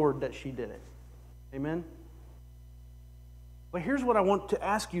 thank the Lord that she did it. Amen? But here's what I want to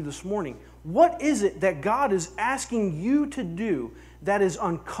ask you this morning. What is it that God is asking you to do that is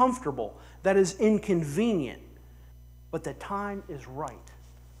uncomfortable, that is inconvenient, but the time is right,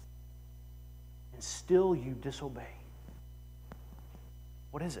 and still you disobey?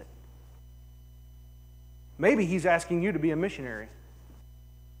 What is it? Maybe he's asking you to be a missionary.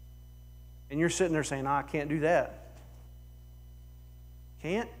 And you're sitting there saying, I can't do that.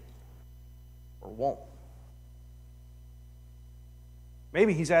 Can't or won't.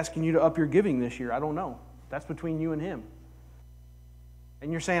 Maybe he's asking you to up your giving this year. I don't know. That's between you and him.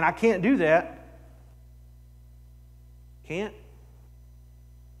 And you're saying, I can't do that. Can't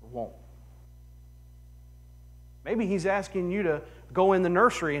or won't. Maybe he's asking you to go in the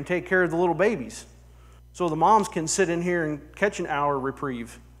nursery and take care of the little babies so the moms can sit in here and catch an hour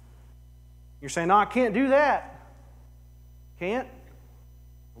reprieve. You're saying, no, I can't do that. Can't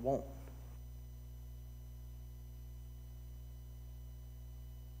or won't.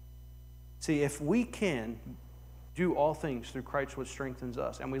 See, if we can do all things through Christ which strengthens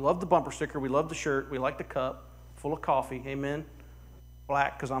us, and we love the bumper sticker, we love the shirt, we like the cup full of coffee, amen?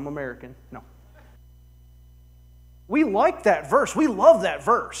 Black because I'm American. No. We like that verse. We love that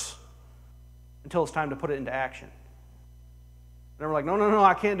verse until it's time to put it into action. And we're like, no,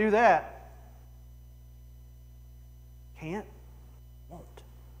 I can't do that. Can't, won't.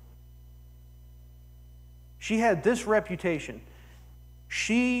 She had this reputation.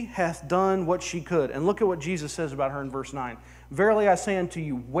 She hath done what she could. And look at what Jesus says about her in verse 9. Verily I say unto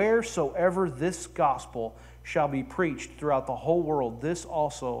you, wheresoever this gospel shall be preached throughout the whole world, this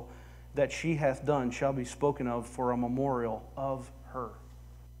also that she hath done shall be spoken of for a memorial of her.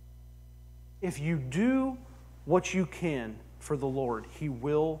 If you do what you can for the Lord, he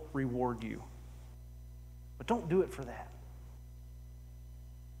will reward you. But don't do it for that.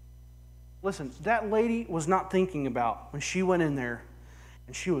 Listen, that lady was not thinking about when she went in there,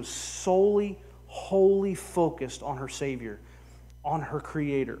 and she was solely, wholly focused on her Savior, on her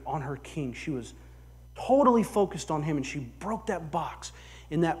Creator, on her King. She was totally focused on him, and she broke that box.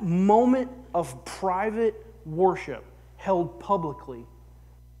 In that moment of private worship held publicly,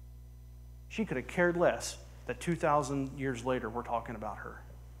 she could have cared less that 2,000 years later we're talking about her.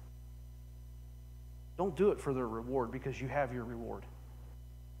 Don't do it for the reward, because you have your reward.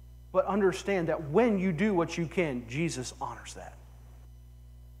 But understand that when you do what you can, Jesus honors that.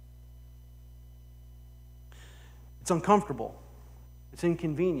 It's uncomfortable. It's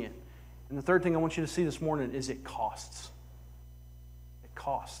inconvenient. And the third thing I want you to see this morning is it costs. It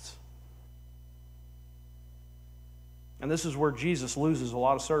costs. And this is where Jesus loses a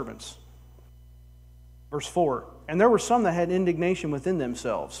lot of servants. Verse 4, and there were some that had indignation within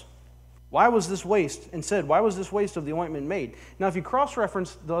themselves. Why was this waste? And said, why was this waste of the ointment made? Now, if you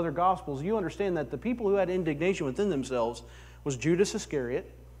cross-reference the other Gospels, you understand that the people who had indignation within themselves was Judas Iscariot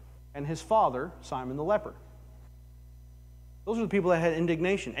and his father, Simon the leper. Those are the people that had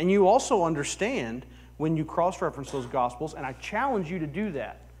indignation. And you also understand when you cross-reference those Gospels, and I challenge you to do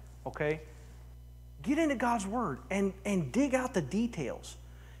that, okay? Get into God's Word and dig out the details.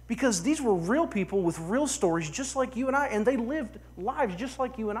 Because these were real people with real stories just like you and I, and they lived lives just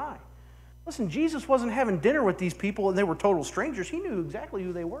like you and I. Listen, Jesus wasn't having dinner with these people and they were total strangers. He knew exactly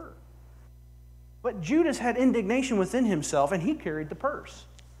who they were. But Judas had indignation within himself, and he carried the purse.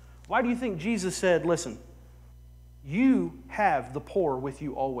 Why do you think Jesus said, listen, you have the poor with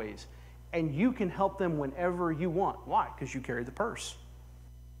you always, and you can help them whenever you want. Why? Because you carry the purse.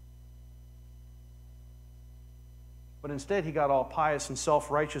 But instead, he got all pious and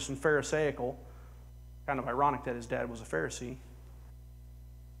self-righteous and pharisaical. Kind of ironic that his dad was a Pharisee.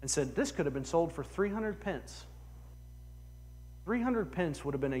 And said, this could have been sold for 300 pence. 300 pence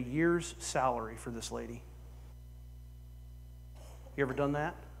would have been a year's salary for this lady. You ever done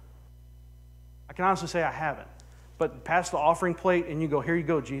that? I can honestly say I haven't. But pass the offering plate and you go, here you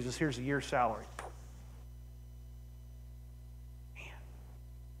go, Jesus, here's a year's salary. Man.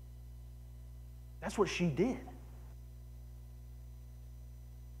 That's what she did.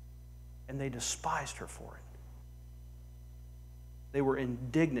 And they despised her for it. They were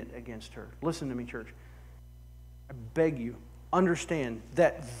indignant against her. Listen to me, church. I beg you, understand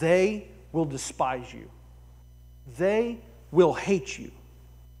that they will despise you. They will hate you.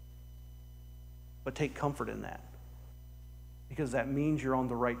 But take comfort in that, because that means you're on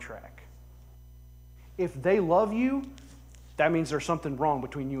the right track. If they love you, that means there's something wrong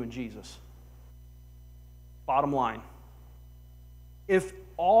between you and Jesus. Bottom line. If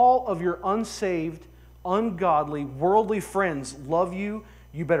all of your unsaved, ungodly, worldly friends love you,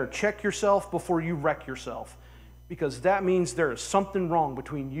 you better check yourself before you wreck yourself. Because that means there is something wrong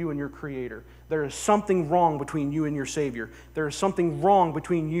between you and your Creator. There is something wrong between you and your Savior. There is something wrong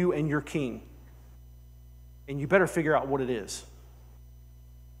between you and your King. And you better figure out what it is.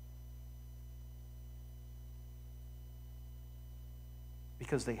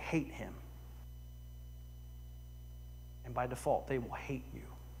 Because they hate Him. And by default, they will hate you.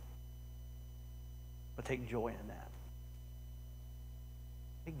 But take joy in that.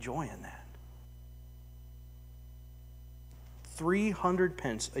 Take joy in that. 300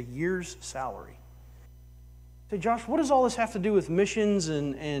 pence, a year's salary. Say, Josh, what does all this have to do with missions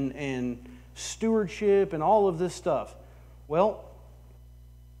and stewardship and all of this stuff? Well,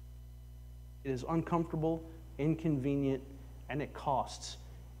 it is uncomfortable, inconvenient, and it costs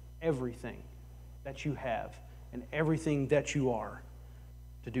everything that you have and everything that you are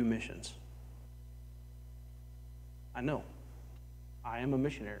to do missions. I know. I am a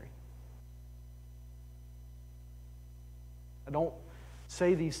missionary. I don't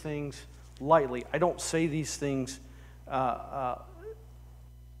say these things lightly. I don't say these things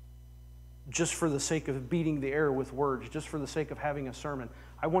just for the sake of beating the air with words, just for the sake of having a sermon.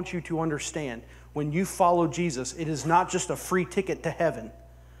 I want you to understand, when you follow Jesus, it is not just a free ticket to heaven.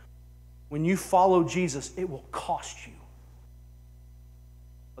 When you follow Jesus, it will cost you.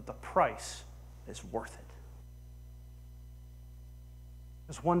 But the price is worth it.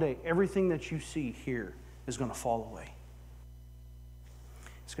 Because one day, everything that you see here is going to fall away.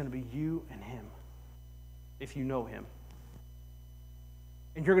 It's going to be you and Him, if you know Him.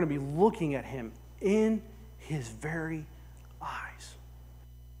 And you're going to be looking at Him in His very eyes.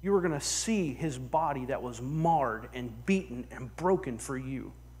 You are going to see His body that was marred and beaten and broken for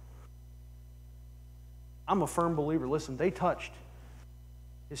you. I'm a firm believer. Listen, they touched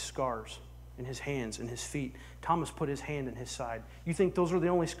His scars in His hands and His feet. Thomas put his hand in His side. You think those are the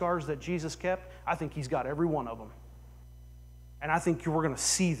only scars that Jesus kept? I think He's got every one of them. And I think we're going to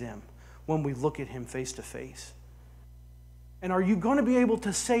see them when we look at Him face to face. And are you going to be able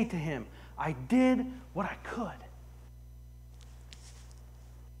to say to Him, I did what I could?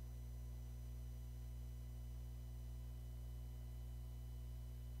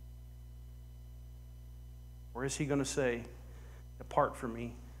 Or is He going to say, depart from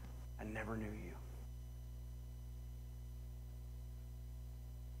me, I never knew you?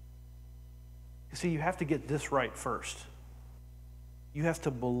 You see, you have to get this right first. You have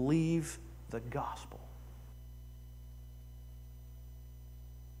to believe the gospel.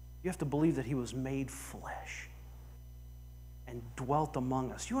 You have to believe that He was made flesh and dwelt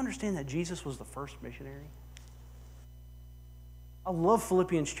among us. You understand that Jesus was the first missionary? I love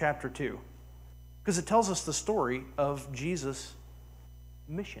Philippians chapter 2 because it tells us the story of Jesus'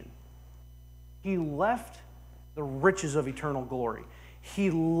 mission. He left the riches of eternal glory.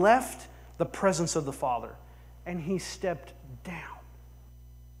 He left the presence of the Father, and he stepped down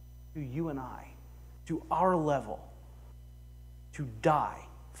to you and I, to our level, to die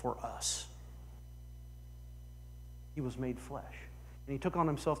for us. He was made flesh, and he took on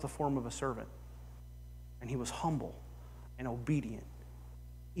himself the form of a servant, and he was humble and obedient,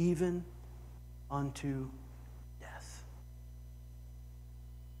 even unto death.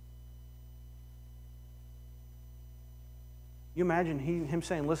 You imagine him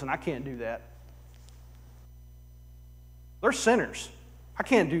saying, listen, I can't do that. They're sinners. I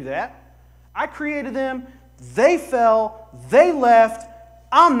can't do that. I created them. They fell. They left.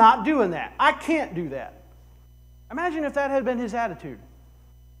 I'm not doing that. I can't do that. Imagine if that had been his attitude.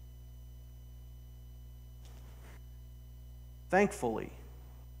 Thankfully,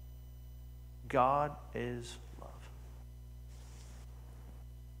 God is love.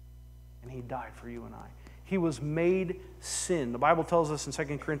 And he died for you and I. He was made sin. The Bible tells us in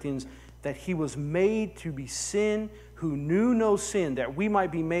 2 Corinthians that he was made to be sin who knew no sin, that we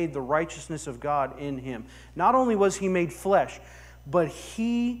might be made the righteousness of God in him. Not only was he made flesh, but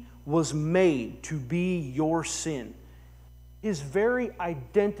he was made to be your sin. His very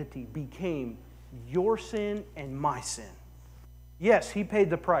identity became your sin and my sin. Yes, he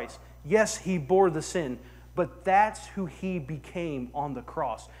paid the price. Yes, he bore the sin. But that's who he became on the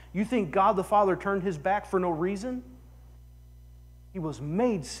cross. You think God the Father turned his back for no reason? He was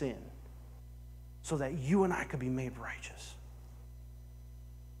made sin so that you and I could be made righteous.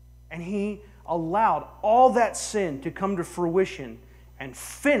 And he allowed all that sin to come to fruition and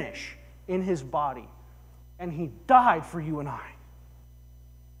finish in his body. And he died for you and I.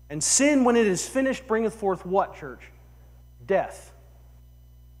 And sin, when it is finished, bringeth forth what, church? Death.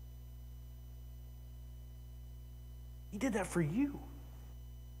 He did that for you.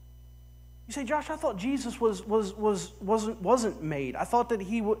 You say, Josh, I thought Jesus wasn't made. I thought that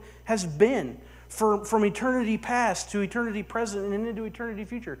he has been from eternity past to eternity present and into eternity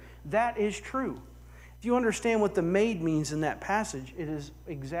future. That is true. If you understand what the made means in that passage, it is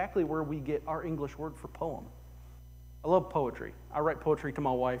exactly where we get our English word for poem. I love poetry. I write poetry to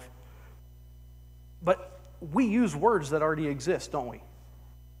my wife. But we use words that already exist, don't we?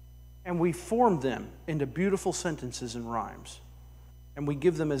 And we form them into beautiful sentences and rhymes. And we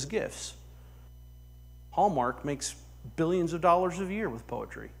give them as gifts. Hallmark makes billions of dollars a year with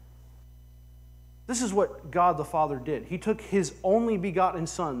poetry. This is what God the Father did. He took his only begotten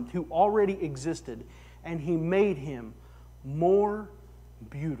Son, who already existed, and he made him more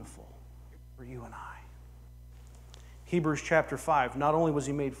beautiful for you and I. Hebrews chapter 5, not only was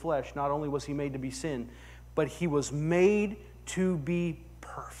he made flesh, not only was he made to be sin, but he was made to be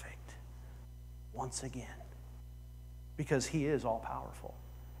perfect once again. Because he is all-powerful.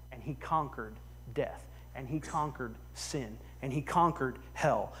 And he conquered death. And he conquered sin. And he conquered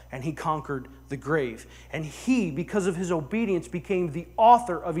hell. And he conquered the grave. And he, because of his obedience, became the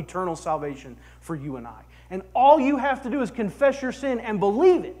author of eternal salvation for you and I. And all you have to do is confess your sin and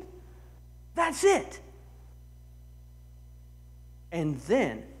believe it. That's it. And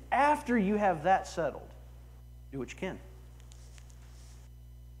then, after you have that settled, do what you can.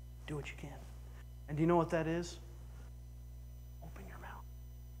 Do what you can. And do you know what that is? Open your mouth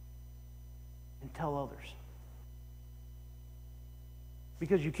and tell others.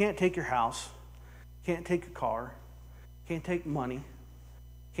 Because you can't take your house, can't take a car, can't take money,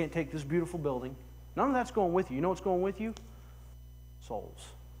 can't take this beautiful building. None of that's going with you. You know what's going with you? Souls.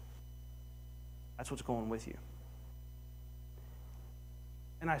 That's what's going with you.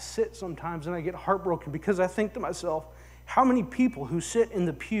 And I sit sometimes and I get heartbroken because I think to myself, how many people who sit in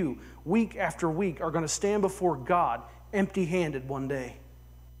the pew week after week are going to stand before God empty-handed one day?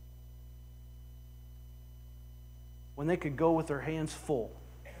 When they could go with their hands full.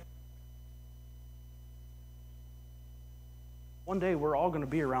 One day we're all going to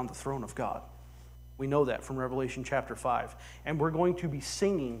be around the throne of God. We know that from Revelation chapter 5. And we're going to be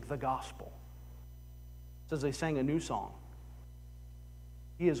singing the gospel. It says they sang a new song.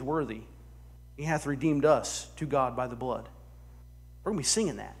 He is worthy. He hath redeemed us to God by the blood. We're going to be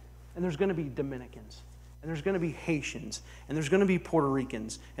singing that. And there's going to be Dominicans. And there's going to be Haitians. And there's going to be Puerto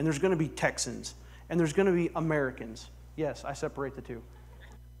Ricans. And there's going to be Texans. And there's going to be Americans. Yes, I separate the two.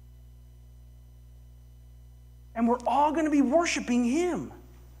 And we're all going to be worshiping him.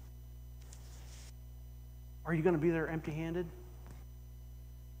 Are you going to be there empty-handed?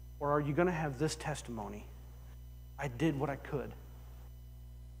 Or are you going to have this testimony? I did what I could.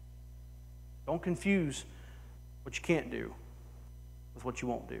 Don't confuse what you can't do with what you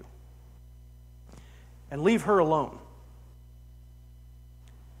won't do. And leave her alone.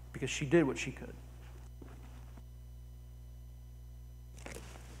 Because she did what she could.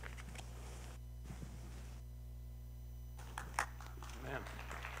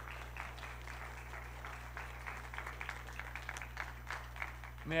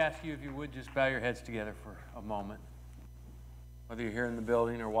 Let me ask you if you would just bow your heads together for a moment. Whether you're here in the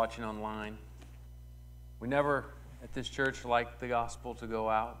building or watching online. We never, at this church, like the gospel to go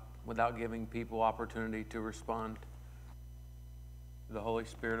out without giving people opportunity to respond to the Holy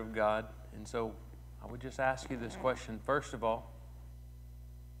Spirit of God. And so I would just ask you this question. First of all,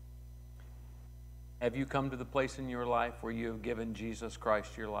 have you come to the place in your life where you have given Jesus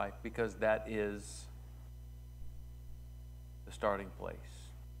Christ your life? Because that is the starting place.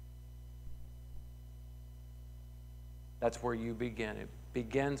 That's where you begin. It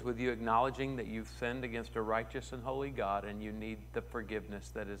begins with you acknowledging that you've sinned against a righteous and holy God and you need the forgiveness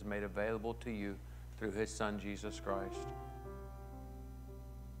that is made available to you through His Son, Jesus Christ.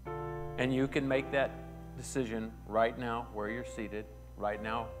 And you can make that decision right now where you're seated. Right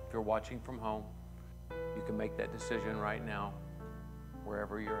now, if you're watching from home, you can make that decision right now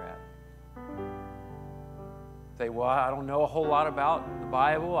wherever you're at. Say, well, I don't know a whole lot about the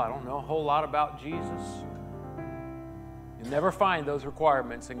Bible. I don't know a whole lot about Jesus. You'll never find those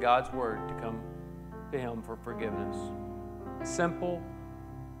requirements in God's Word to come to Him for forgiveness. Simple,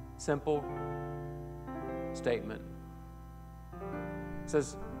 simple statement. It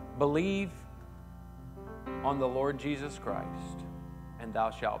says, believe on the Lord Jesus Christ, and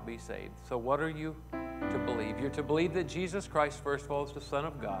thou shalt be saved. So what are you to believe? You're to believe that Jesus Christ, first of all, is the Son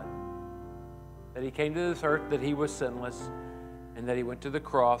of God, that He came to this earth, that He was sinless, and that He went to the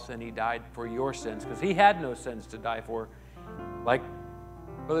cross and He died for your sins, because He had no sins to die for. Like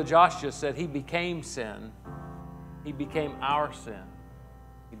Brother Josh just said, He became sin. He became our sin.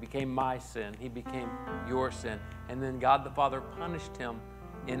 He became my sin. He became your sin. And then God the Father punished Him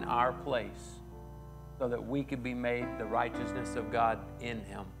in our place so that we could be made the righteousness of God in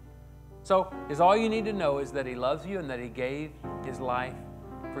Him. So all you need to know is that He loves you and that He gave His life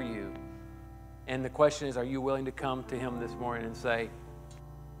for you. And the question is, are you willing to come to Him this morning and say,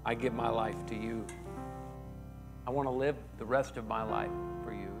 I give my life to you. I want to live the rest of my life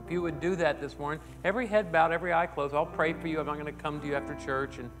for you. If you would do that this morning, every head bowed, every eye closed, I'll pray for you. I'm not going to come to you after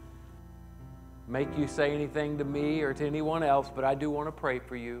church and make you say anything to me or to anyone else, but I do want to pray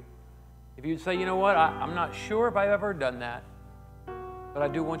for you. If you'd say, you know what, I'm not sure if I've ever done that, but I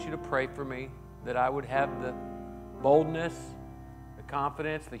do want you to pray for me, that I would have the boldness, the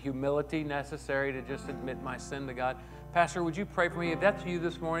confidence, the humility necessary to just admit my sin to God. Pastor, would you pray for me? If that's you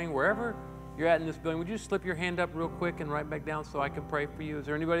this morning, wherever you're at in this building, would you slip your hand up real quick and right back down so I can pray for you? Is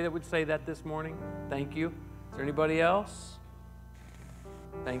there anybody that would say that this morning? Thank you. Is there anybody else?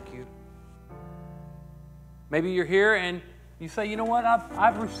 Thank you. Maybe you're here and you say, you know what,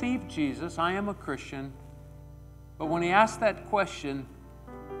 I've received Jesus. I am a Christian. But when He asked that question,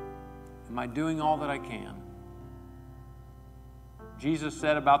 am I doing all that I can? Jesus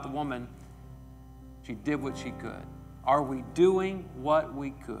said about the woman, she did what she could. Are we doing what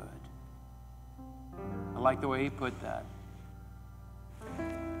we could? I like the way He put that.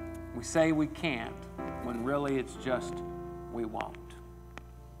 We say we can't, when really it's just we won't.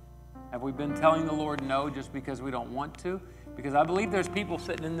 Have we been telling the Lord no just because we don't want to? Because I believe there's people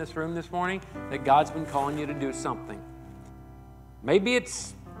sitting in this room this morning that God's been calling you to do something. Maybe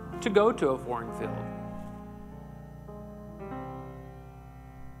it's to go to a foreign field.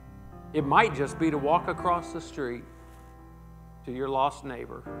 It might just be to walk across the street to your lost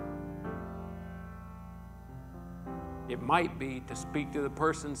neighbor. It might be to speak to the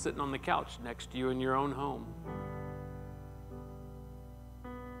person sitting on the couch next to you in your own home.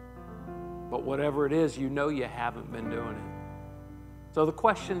 But whatever it is, you know you haven't been doing it. So the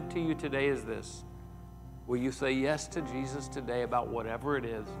question to you today is this. Will you say yes to Jesus today about whatever it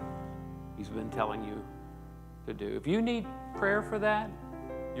is He's been telling you to do? If you need prayer for that,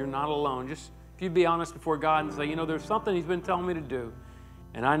 you're not alone. Just if you'd be honest before God and say, you know, there's something He's been telling me to do,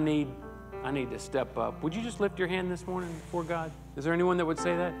 and I need to step up. Would you just lift your hand this morning before God? Is there anyone that would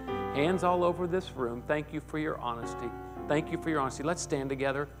say that? Hands all over this room. Thank you for your honesty. Thank you for your honesty. Let's stand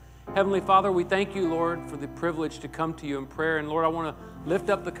together. Heavenly Father, we thank you, Lord, for the privilege to come to you in prayer. And Lord, I want to lift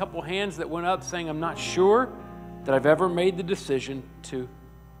up the couple hands that went up saying, I'm not sure that I've ever made the decision to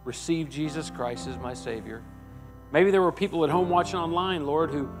receive Jesus Christ as my Savior. Maybe there were people at home watching online,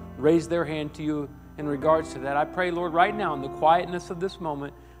 Lord, who raised their hand to you in regards to that. I pray, Lord, right now in the quietness of this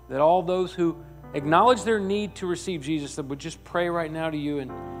moment, that all those who acknowledge their need to receive Jesus, that would just pray right now to you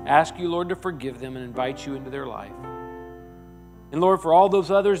and ask you, Lord, to forgive them and invite you into their life. And Lord, for all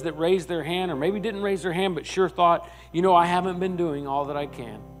those others that raised their hand, or maybe didn't raise their hand, but sure thought, you know, I haven't been doing all that I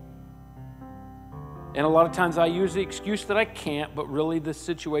can. And a lot of times I use the excuse that I can't, but really the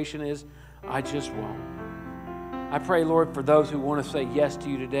situation is, I just won't. I pray, Lord, for those who want to say yes to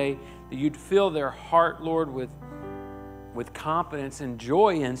you today, that you'd fill their heart, Lord, with with confidence and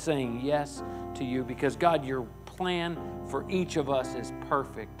joy in saying yes to you, because God, your plan for each of us is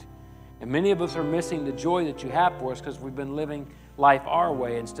perfect. And many of us are missing the joy that you have for us because we've been living life our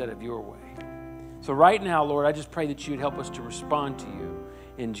way instead of your way. So right now, Lord, I just pray that you'd help us to respond to you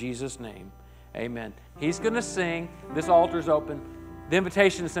in Jesus' name. Amen. He's going to sing. This altar's open. The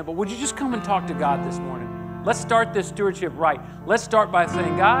invitation is simple. Would you just come and talk to God this morning? Let's start this stewardship right. Let's start by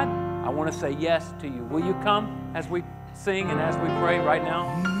saying, God, I want to say yes to you. Will you come as we sing and as we pray right now?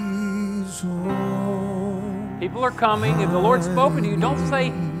 People are coming. If the Lord's spoken to you, don't say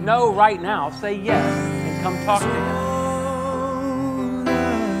no right now. Say yes and come talk to Him.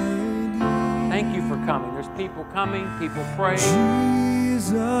 Thank you for coming. There's people coming, people praying.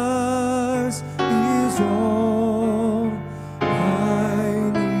 Jesus is all I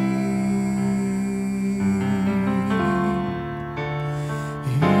need.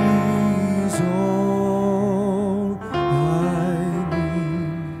 He's all I need.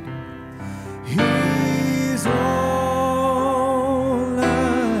 He's all I need.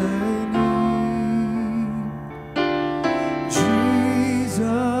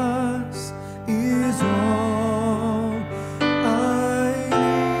 Jesus is all I need. He's all I need. He's all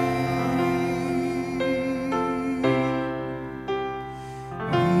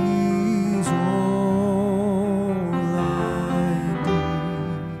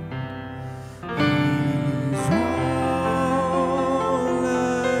I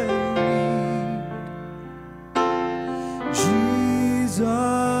need.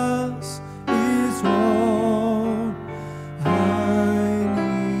 Jesus is all I need.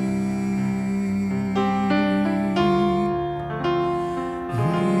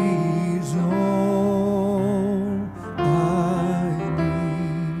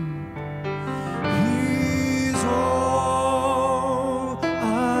 He's all I need. He's all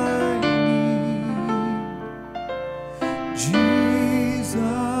I need. Jesus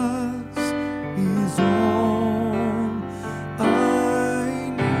is all I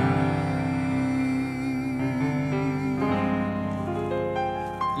need.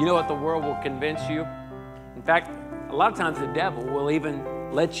 You know what the world will convince you? In fact, a lot of times the devil will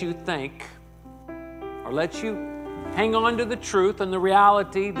even let you think or let you hang on to the truth and the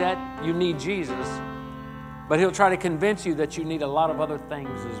reality that you need Jesus, but he'll try to convince you that you need a lot of other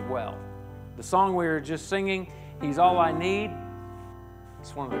things as well. The song we were just singing, He's All I Need,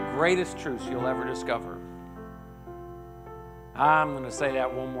 it's one of the greatest truths you'll ever discover. I'm going to say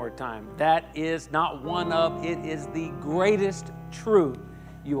that one more time. That is not one of, it is the greatest truth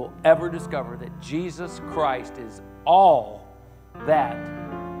you will ever discover, that Jesus Christ is all that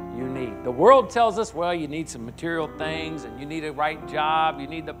you need. The world tells us, well, you need some material things and you need a right job, you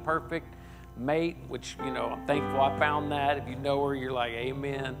need the perfect mate, which, you know, I'm thankful I found that. If you know her, you're like,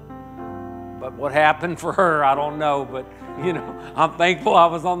 amen. But what happened for her, I don't know. But, you know, I'm thankful I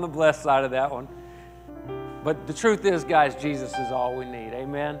was on the blessed side of that one. But the truth is, guys, Jesus is all we need.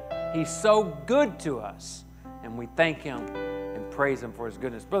 Amen. He's so good to us, and we thank Him and praise Him for His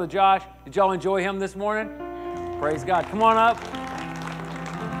goodness. Brother Josh, did y'all enjoy him this morning? Praise God. Come on up.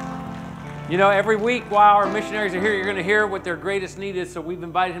 You know, every week while our missionaries are here, you're going to hear what their greatest need is. So we've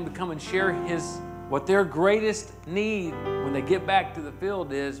invited him to come and share what their greatest need when they get back to the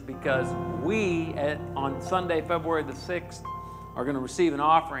field is, because we, on Sunday, February the 6th, are going to receive an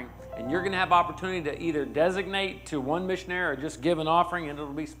offering. And you're going to have opportunity to either designate to one missionary or just give an offering, and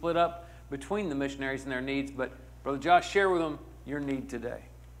it'll be split up between the missionaries and their needs. But Brother Josh, share with them your need today.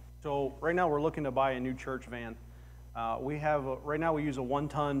 So right now we're looking to buy a new church van. Right now we use a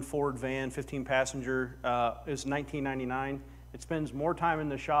 1-ton Ford van, 15-passenger. It's $19.99. It spends more time in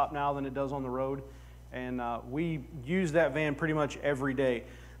the shop now than it does on the road, and we use that van pretty much every day.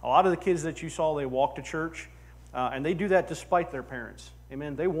 A lot of the kids that you saw, they walk to church, and they do that despite their parents.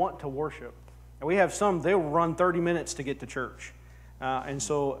 Amen. They want to worship. And we have some, they'll run 30 minutes to get to church. And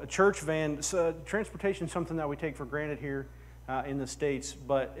so a church van, transportation is something that we take for granted here in the States,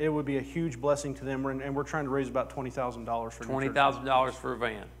 but it would be a huge blessing to them, and we're trying to raise about $20,000 for $20,000 for a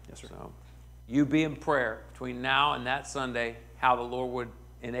van. Yes, sir. So you be in prayer between now and that Sunday, how the Lord would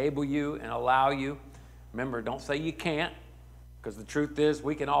enable you and allow you. Remember, don't say you can't, because the truth is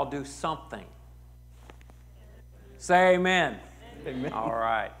we can all do something. Say amen. Amen. All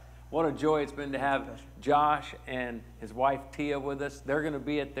right. What a joy it's been to have Josh and his wife Tia with us. They're going to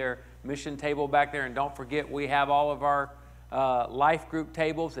be at their mission table back there. And don't forget, we have all of our life group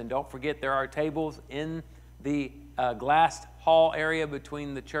tables. And don't forget, there are tables in the glass hall area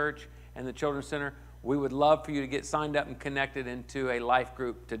between the church and the Children's Center. We would love for you to get signed up and connected into a life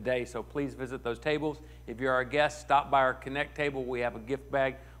group today. So please visit those tables. If you're our guest, stop by our Connect table. We have a gift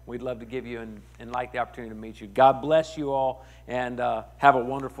bag We'd love to give you and like the opportunity to meet you. God bless you all, and have a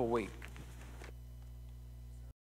wonderful week.